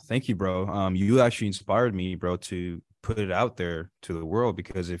 Yeah. Thank you, bro. You actually inspired me, bro, to put it out there to the world,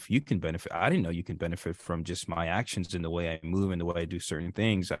 because if you can benefit, I didn't know you can benefit from just my actions and the way I move and the way I do certain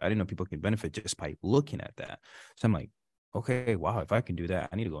things. I didn't know people can benefit just by looking at that. So I'm like, okay, wow, if I can do that,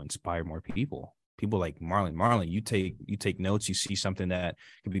 I need to go inspire more people. People like Marlon, you take notes, you see something that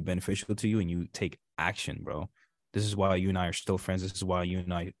could be beneficial to you, and you take action, bro. This is why you and I are still friends. This is why you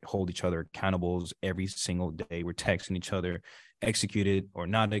and I hold each other accountables every single day. We're texting each other, executed or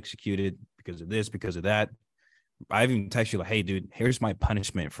not executed because of this, because of that. I even text you like, hey, dude, here's my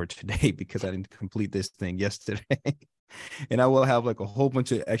punishment for today because I didn't complete this thing yesterday. And I will have like a whole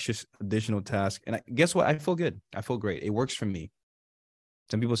bunch of extra additional tasks. And guess what? I feel good. I feel great. It works for me.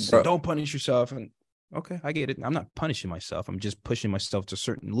 Some people say, don't punish yourself. And okay, I get it. I'm not punishing myself. I'm just pushing myself to a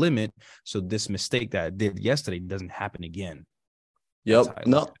certain limit. So this mistake that I did yesterday doesn't happen again. Yep.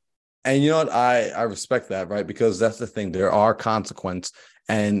 No. And you know what? I respect that, right? Because that's the thing. There are consequences.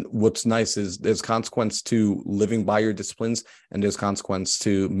 And what's nice is there's consequence to living by your disciplines, and there's consequence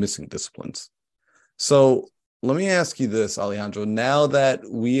to missing disciplines. So let me ask you this, Alejandro. Now that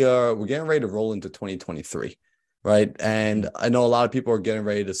we're getting ready to roll into 2023, right? And I know a lot of people are getting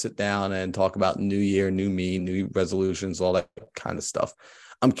ready to sit down and talk about new year, new me, new resolutions, all that kind of stuff.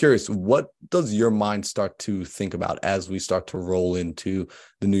 I'm curious, what does your mind start to think about as we start to roll into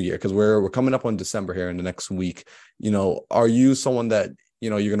the new year? Because we're coming up on December here in the next week. Are you someone that,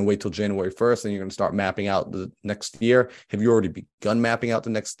 you're going to wait till January 1st and you're going to start mapping out the next year? Have you already begun mapping out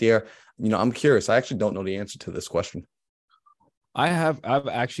the next year? I'm curious. I actually don't know the answer to this question. I've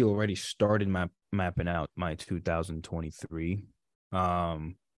actually already started mapping out my 2023.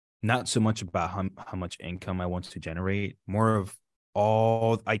 Not so much about how much income I want to generate, more of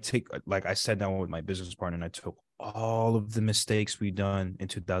like I sat down with my business partner and I took all of the mistakes we've done in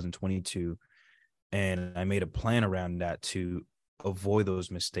 2022 and I made a plan around that to avoid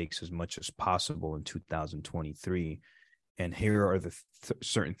those mistakes as much as possible in 2023. And here are the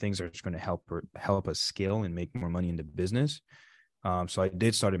certain things that are going to help us scale and make more money in the business. So I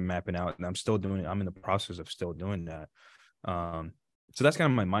did start mapping out, and I'm still doing it. I'm in the process of still doing that. So that's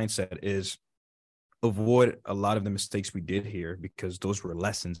kind of my mindset, is avoid a lot of the mistakes we did here, because those were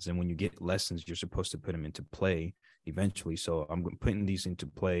lessons. And when you get lessons, you're supposed to put them into play eventually. So I'm putting these into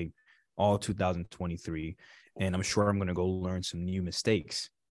play all 2023. And I'm sure I'm going to go learn some new mistakes.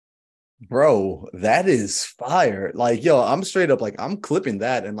 Bro, that is fire. Like, yo, I'm straight up like, I'm clipping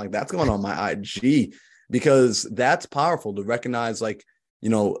that. And like, that's going on my IG, because that's powerful to recognize, like,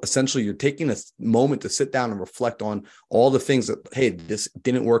 essentially you're taking a moment to sit down and reflect on all the things that, hey, this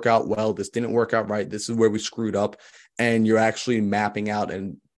didn't work out well. This didn't work out right. This is where we screwed up. And you're actually mapping out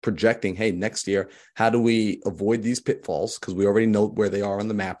and projecting, hey, next year, how do we avoid these pitfalls? Because we already know where they are on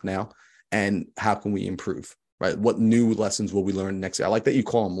the map now. And how can we improve, right? What new lessons will we learn next year? I like that you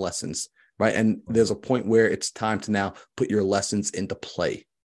call them lessons, right? And there's a point where it's time to now put your lessons into play.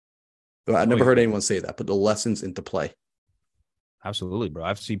 I never heard anyone say that, put the lessons into play. Absolutely, bro.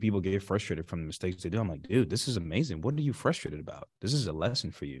 I've seen people get frustrated from the mistakes they do. I'm like, dude, this is amazing. What are you frustrated about? This is a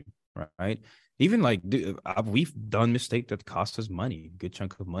lesson for you, right? Even like, dude, we've done mistakes that cost us money, a good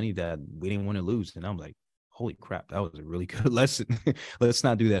chunk of money that we didn't want to lose. And I'm like, holy crap, that was a really good lesson. Let's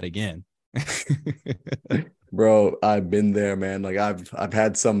not do that again. Bro, I've been there, man. Like I've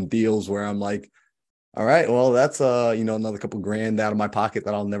had some deals where I'm like, all right, well, that's another couple grand out of my pocket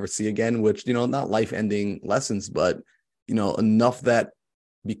that I'll never see again, which, not life-ending lessons, but enough that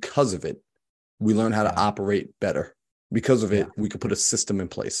because of it, we learn how to operate better. Because of it, we could put a system in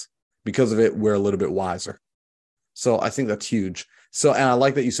place. Because of it, we're a little bit wiser. So I think that's huge. So, and I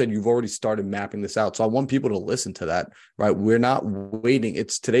like that you said you've already started mapping this out. So I want people to listen to that, right? We're not waiting.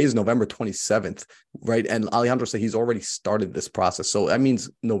 Today's November 27th, right? And Alejandro said he's already started this process. So that means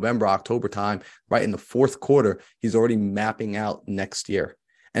November, October time, right? In the fourth quarter, he's already mapping out next year.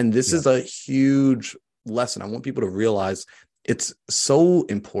 And this is a huge lesson. I want people to realize it's so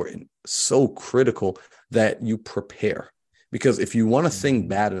important, so critical that you prepare, Because if you want a thing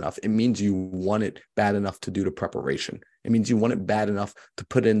bad enough, it means you want it bad enough to do the preparation. It means you want it bad enough to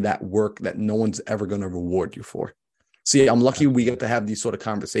put in that work that no one's ever going to reward you for. See, I'm lucky we get to have these sort of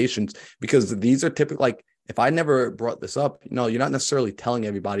conversations, because these are typically, like, if I never brought this up, you're not necessarily telling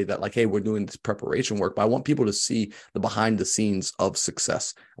everybody that, like, hey, we're doing this preparation work, but I want people to see the behind the scenes of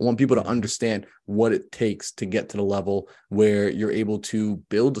success. I want people to understand what it takes to get to the level where you're able to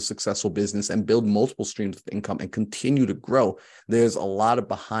build a successful business and build multiple streams of income and continue to grow. There's a lot of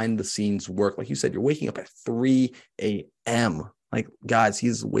behind the scenes work. Like you said, you're waking up at 3 a.m. Like, guys,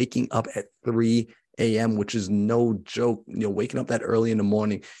 he's waking up at 3 a.m., which is no joke. Waking up that early in the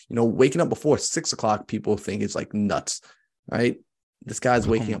morning, waking up before 6 o'clock, people think it's like nuts, right? This guy's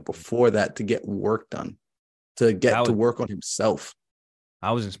waking up before that to get work done, to get to work on himself.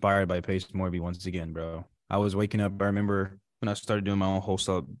 I was inspired by Pace Morby once again, bro. I was waking up. I remember when I started doing my own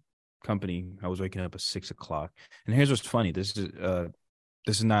wholesale company, I was waking up at 6 o'clock. And here's what's funny. This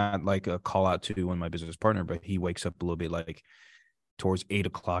is not like a call out to one of my business partner, but he wakes up a little bit like towards 8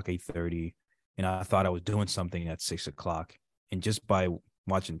 o'clock, 8:30. And I thought I was doing something at 6 o'clock. And just by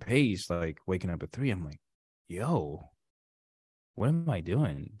watching Pace, like waking up at 3, I'm like, yo, what am I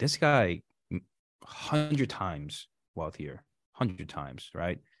doing? This guy 100 times wealthier, 100 times,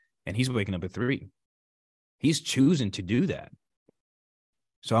 right? And he's waking up at 3. He's choosing to do that.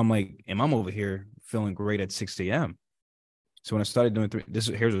 So I'm like, and I'm over here feeling great at 6 a.m. So when I started doing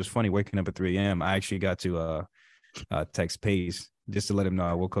here's what's funny, waking up at 3 a.m., I actually got to text Pace just to let him know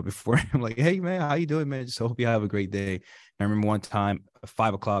I woke up before. I'm like, hey, man, how you doing, man? Just hope you have a great day. And I remember one time,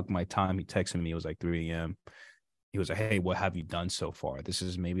 5 o'clock my time, he texted me. It was like 3 a.m. He was like, hey, what have you done so far? This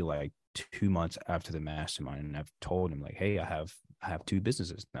is maybe like 2 months after the mastermind. And I've told him, like, hey, I have 2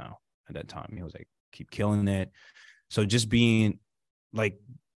 businesses now at that time. He was like, keep killing it. So just being like,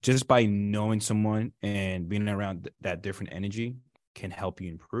 just by knowing someone and being around that different energy can help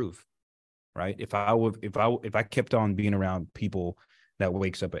you improve. Right. If I kept on being around people that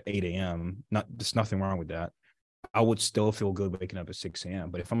wakes up at 8 a.m., there's nothing wrong with that. I would still feel good waking up at 6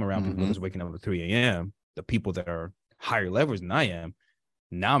 a.m. But if I'm around people that's waking up at 3 a.m., the people that are higher levels than I am,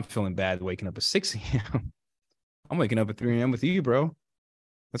 now I'm feeling bad waking up at 6 a.m. I'm waking up at 3 a.m. with you, bro.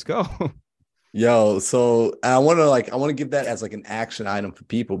 Let's go. Yo, so I want to give that as like an action item for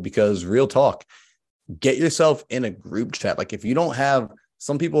people, because real talk, get yourself in a group chat. Like, if you don't have,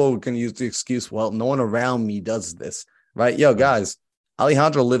 some people can use the excuse, well, no one around me does this, right? Yo, guys,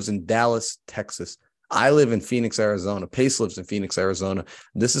 Alejandro lives in Dallas, Texas. I live in Phoenix, Arizona. Pace lives in Phoenix, Arizona.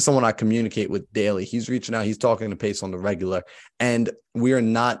 This is someone I communicate with daily. He's reaching out. He's talking to Pace on the regular. And we are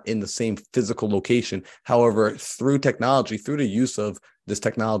not in the same physical location. However, through technology, through the use of this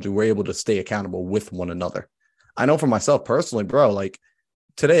technology, we're able to stay accountable with one another. I know for myself personally, bro, like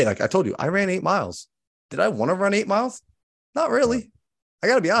today, like I told you, I ran 8 miles. Did I want to run 8 miles? Not really. I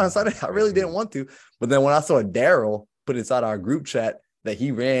got to be honest. I really didn't want to. But then when I saw Daryl put inside our group chat that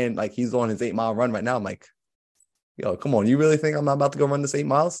he ran, like he's on his 8-mile run right now, I'm like, yo, come on. You really think I'm not about to go run this 8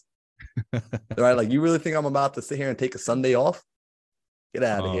 miles? Right? Like, you really think I'm about to sit here and take a Sunday off? Get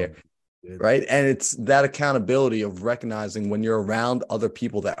out of here. Good. Right? And it's that accountability of recognizing when you're around other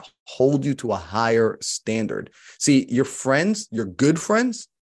people that hold you to a higher standard. See, your friends, your good friends,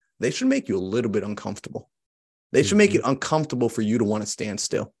 they should make you a little bit uncomfortable. They should make it uncomfortable for you to want to stand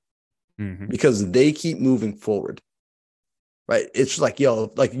still, because they keep moving forward, right? It's just like,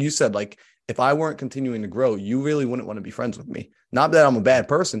 yo, like you said, like if I weren't continuing to grow, you really wouldn't want to be friends with me. Not that I'm a bad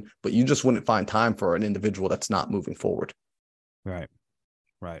person, but you just wouldn't find time for an individual that's not moving forward. Right.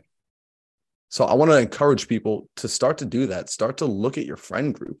 Right. So I want to encourage people to start to do that. Start to look at your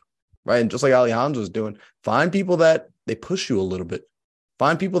friend group, right? And just like Alejandro's doing, find people that they push you a little bit.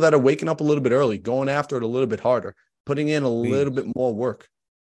 Find people that are waking up a little bit early, going after it a little bit harder, putting in a little bit more work.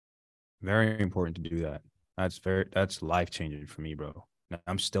 Very important to do that. That's life-changing for me, bro.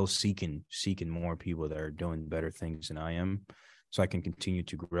 I'm still seeking more people that are doing better things than I am, so I can continue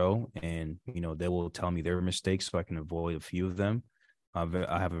to grow. And, they will tell me their mistakes so I can avoid a few of them. I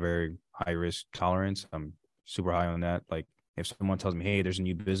have a very high risk tolerance. I'm super high on that. Like, if someone tells me, hey, there's a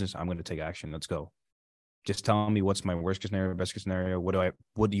new business, I'm going to take action. Let's go. Just tell me what's my worst case scenario, best case scenario. What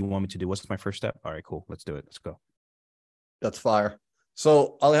do you want me to do? What's my first step? All right, cool. Let's do it. Let's go. That's fire.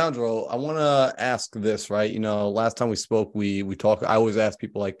 So Alejandro, I want to ask this, right? Last time we spoke, we talked, I always ask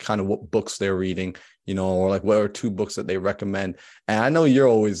people like kind of what books they're reading, or like what are 2 books that they recommend. And I know you're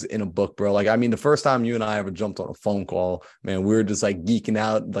always in a book, bro. Like, I mean, the first time you and I ever jumped on a phone call, man, we were just like geeking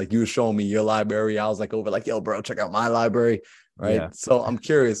out. Like, you were showing me your library. I was like over like, yo, bro, check out my library. Right. Yeah. So I'm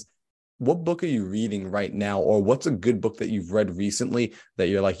curious, what book are you reading right now? Or what's a good book that you've read recently that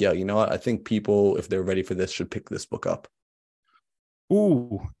you're like, yo, you know what? I think people, if they're ready for this, should pick this book up.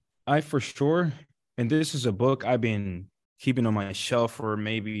 Ooh, I for sure. And this is a book I've been keeping on my shelf for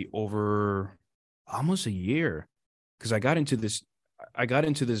maybe over almost a year, because I got into this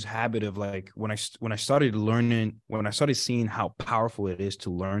habit of like when I started learning, when I started seeing how powerful it is to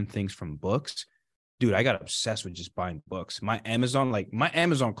learn things from books, dude, I got obsessed with just buying books. My Amazon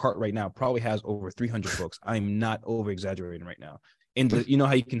cart right now probably has over 300 books. I'm not over exaggerating right now. And you know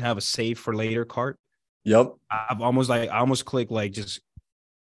how you can have a save for later cart? Yep. I almost click like just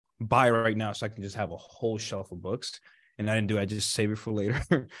buy right now so I can just have a whole shelf of books. And I didn't do it. I just save it for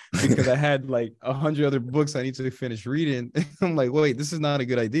later because I had like 100 other books I need to finish reading. I'm like, wait, this is not a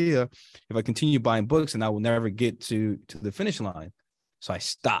good idea if I continue buying books, and I will never get to the finish line. So I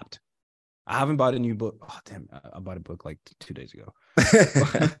stopped. I haven't bought a new book. Oh, damn. I bought a book like 2 days ago.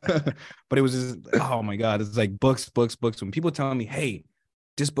 But it was just, oh my God. It's like books, books, books. When people tell me, hey,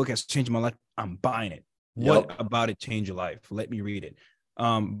 this book has changed my life, I'm buying it. What about it changed your life? Let me read it.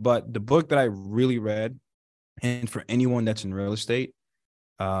 But the book that I really read, and for anyone that's in real estate,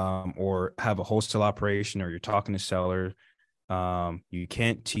 or have a wholesale operation, or you're talking to sellers, you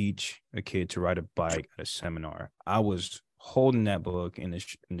can't teach a kid to ride a bike at a seminar. I was holding that book in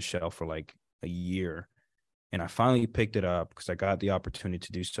the shelf for like a year, and I finally picked it up because I got the opportunity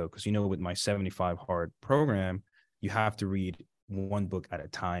to do so. Because, you know, with my 75 hard program, you have to read one book at a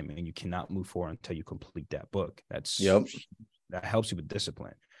time, and you cannot move forward until you complete that book. That helps you with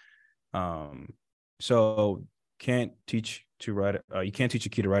discipline. So can't teach to ride. You can't teach a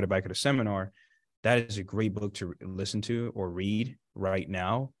kid to ride a bike at a seminar. That is a great book to listen to or read right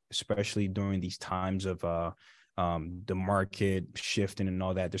now, especially during these times of the market shifting and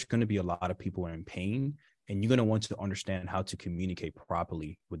all that. There's going to be a lot of people in pain, and you're going to want to understand how to communicate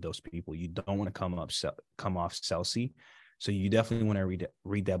properly with those people. You don't want to come off salesy. So you definitely want to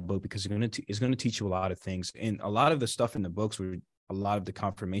read that book, because it's going to teach you a lot of things. And a lot of the stuff in the books were a lot of the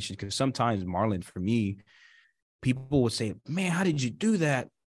confirmation, because sometimes, Marlon, for me, people would say, man, how did you do that?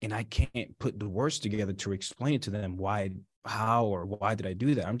 And I can't put the words together to explain it to them why did I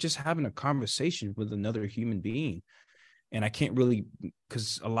do that? I'm just having a conversation with another human being. And I can't really,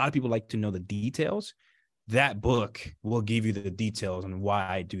 because a lot of people like to know the details. That book will give you the details on why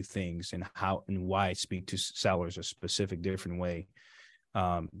I do things and how and why I speak to sellers a specific different way.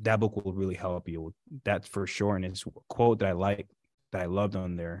 That book will really help you. That's for sure. And it's a quote that I loved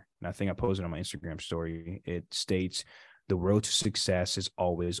on there, and I think I posted on my Instagram story. It states, "The road to success is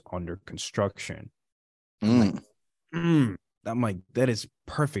always under construction." I'm like, that is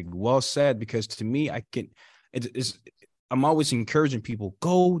perfect. Well said, because to me, I'm always encouraging people,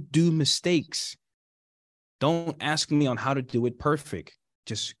 go do mistakes. Don't ask me on how to do it perfect.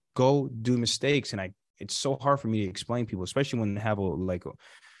 Just go do mistakes. And it's so hard for me to explain people, especially when they have a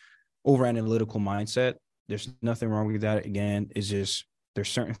over analytical mindset. There's nothing wrong with that. Again, it's just, there's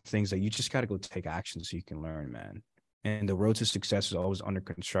certain things that you just got to go take action so you can learn, man. And the road to success is always under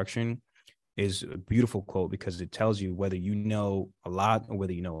construction is a beautiful quote, because it tells you whether you know a lot or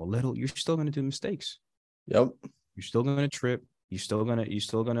whether you know a little, you're still going to do mistakes. Yep. You're still going to trip. You're still going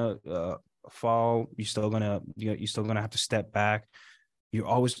to fall. You're still going to have to step back.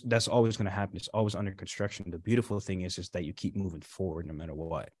 That's always going to happen. It's always under construction. The beautiful thing is that you keep moving forward no matter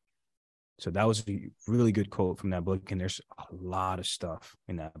what. So that was a really good quote from that book. And there's a lot of stuff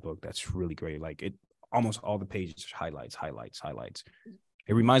in that book that's really great. Like, it almost all the pages highlights.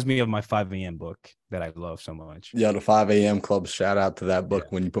 It reminds me of my 5 a.m. book that I love so much. Yeah, the 5 a.m. Club. Shout out to that book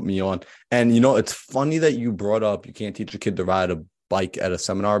when you put me on. And, you know, it's funny that you brought up you can't teach a kid to ride a bike at a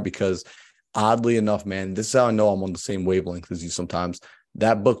seminar, because oddly enough, man, this is how I know I'm on the same wavelength as you sometimes.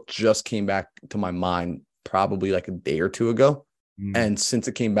 That book just came back to my mind probably like a day or two ago. And since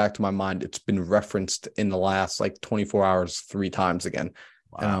it came back to my mind, it's been referenced in the last like 24 hours 3 times again.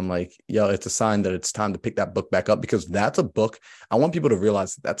 Wow. And I'm like, yo, it's a sign that it's time to pick that book back up, because that's a book. I want people to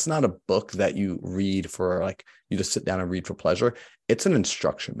realize that's not a book that you read for like, you just sit down and read for pleasure. It's an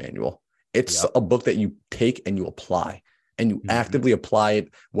instruction manual. It's a book that you take and you apply, and you actively apply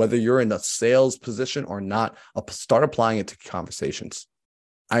it, whether you're in a sales position or not. Start applying it to conversations.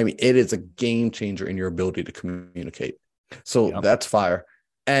 I mean, it is a game changer in your ability to communicate. So that's fire.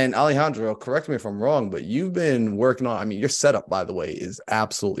 And Alejandro, correct me if I'm wrong, but you've been working on, I mean, your setup, by the way, is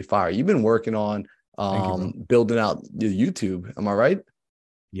absolutely fire. You've been working on building out your YouTube. Am I right?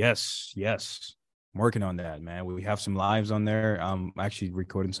 Yes. I'm working on that, man. We have some lives on there. I'm actually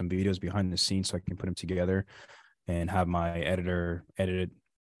recording some videos behind the scenes so I can put them together and have my editor edit it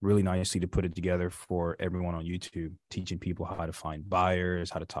really nicely to put it together for everyone on YouTube, teaching people how to find buyers,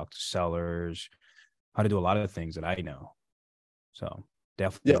 how to talk to sellers, how to do a lot of things that I know. So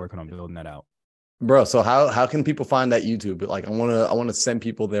definitely working on building that out. Bro, so how can people find that YouTube? Like I want to send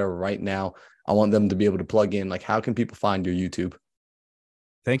people there right now. I want them to be able to plug in. Like, how can people find your YouTube?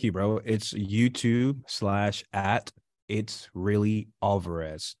 Thank you, bro. It's YouTube/@ It's Really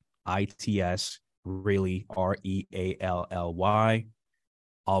Alvarez. ITS really REALLY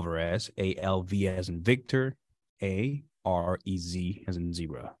Alvarez. ALV as in Victor. AREZ as in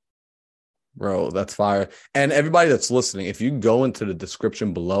zebra. Bro, that's fire. And everybody that's listening, if you go into the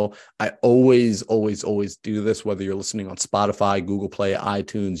description below, I always do this, whether you're listening on Spotify, Google Play,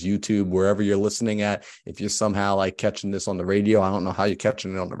 iTunes, YouTube, wherever you're listening at. If you're somehow like catching this on the radio, I don't know how you're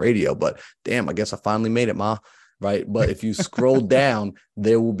catching it on the radio, but damn, I guess I finally made it, Ma. Right. But if you scroll down,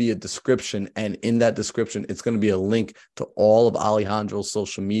 there will be a description. And in that description, it's going to be a link to all of Alejandro's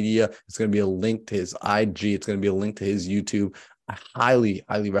social media. It's going to be a link to his IG. It's going to be a link to his YouTube. I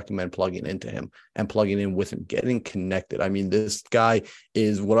highly recommend plugging into him and plugging in with him, getting connected. I mean, this guy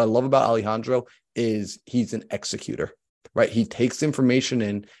is, what I love about Alejandro is he's an executor, right? He takes information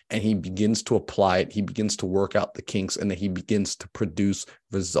in and he begins to apply it. He begins to work out the kinks, and then he begins to produce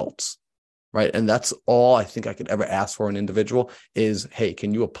results. Right. And that's all I think I could ever ask for an individual is, hey,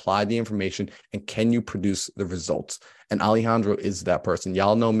 can you apply the information and can you produce the results? And Alejandro is that person.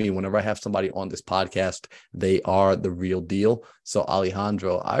 Y'all know me. Whenever I have somebody on this podcast, they are the real deal. So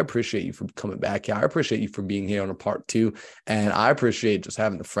Alejandro, I appreciate you for coming back here. I appreciate you for being here on a part 2. And I appreciate just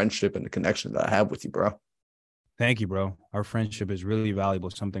having the friendship and the connection that I have with you, bro. Thank you, bro. Our friendship is really valuable.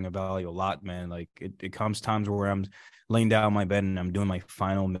 Something I value a lot, man. Like it comes times where I'm laying down on my bed and I'm doing my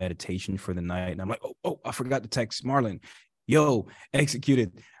final meditation for the night. And I'm like, oh, I forgot to text Marlon. Yo,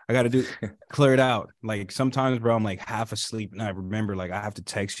 executed. I got to clear it out. Like sometimes, bro, I'm like half asleep and I remember like I have to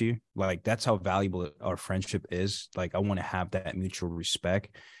text you. Like that's how valuable our friendship is. Like I want to have that mutual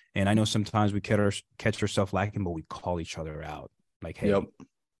respect. And I know sometimes we catch ourselves lacking, but we call each other out. Like, hey,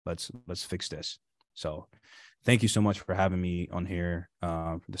 let's fix this. So thank you so much for having me on here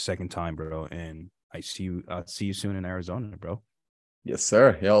for the second time, bro. And I'll see you soon in Arizona, bro. Yes,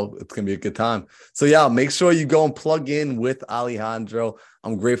 sir. Yo, it's going to be a good time. So yeah, make sure you go and plug in with Alejandro.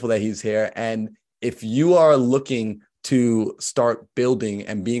 I'm grateful that he's here. And if you are looking to start building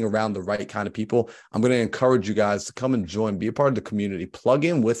and being around the right kind of people, I'm going to encourage you guys to come and join, be a part of the community, plug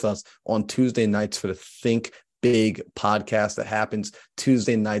in with us on Tuesday nights for the Think Big podcast that happens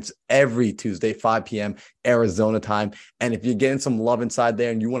Tuesday nights, every Tuesday, 5 p.m. Arizona time. And if you're getting some love inside there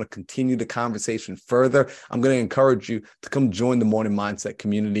and you want to continue the conversation further, I'm going to encourage you to come join the Morning Mindset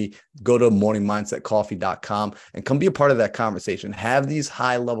community. Go to morningmindsetcoffee.com and come be a part of that conversation. Have these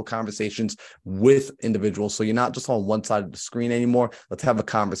high-level conversations with individuals so you're not just on one side of the screen anymore. Let's have a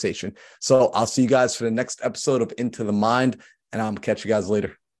conversation. So I'll see you guys for the next episode of Into the Mind, and I'll catch you guys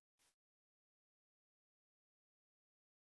later.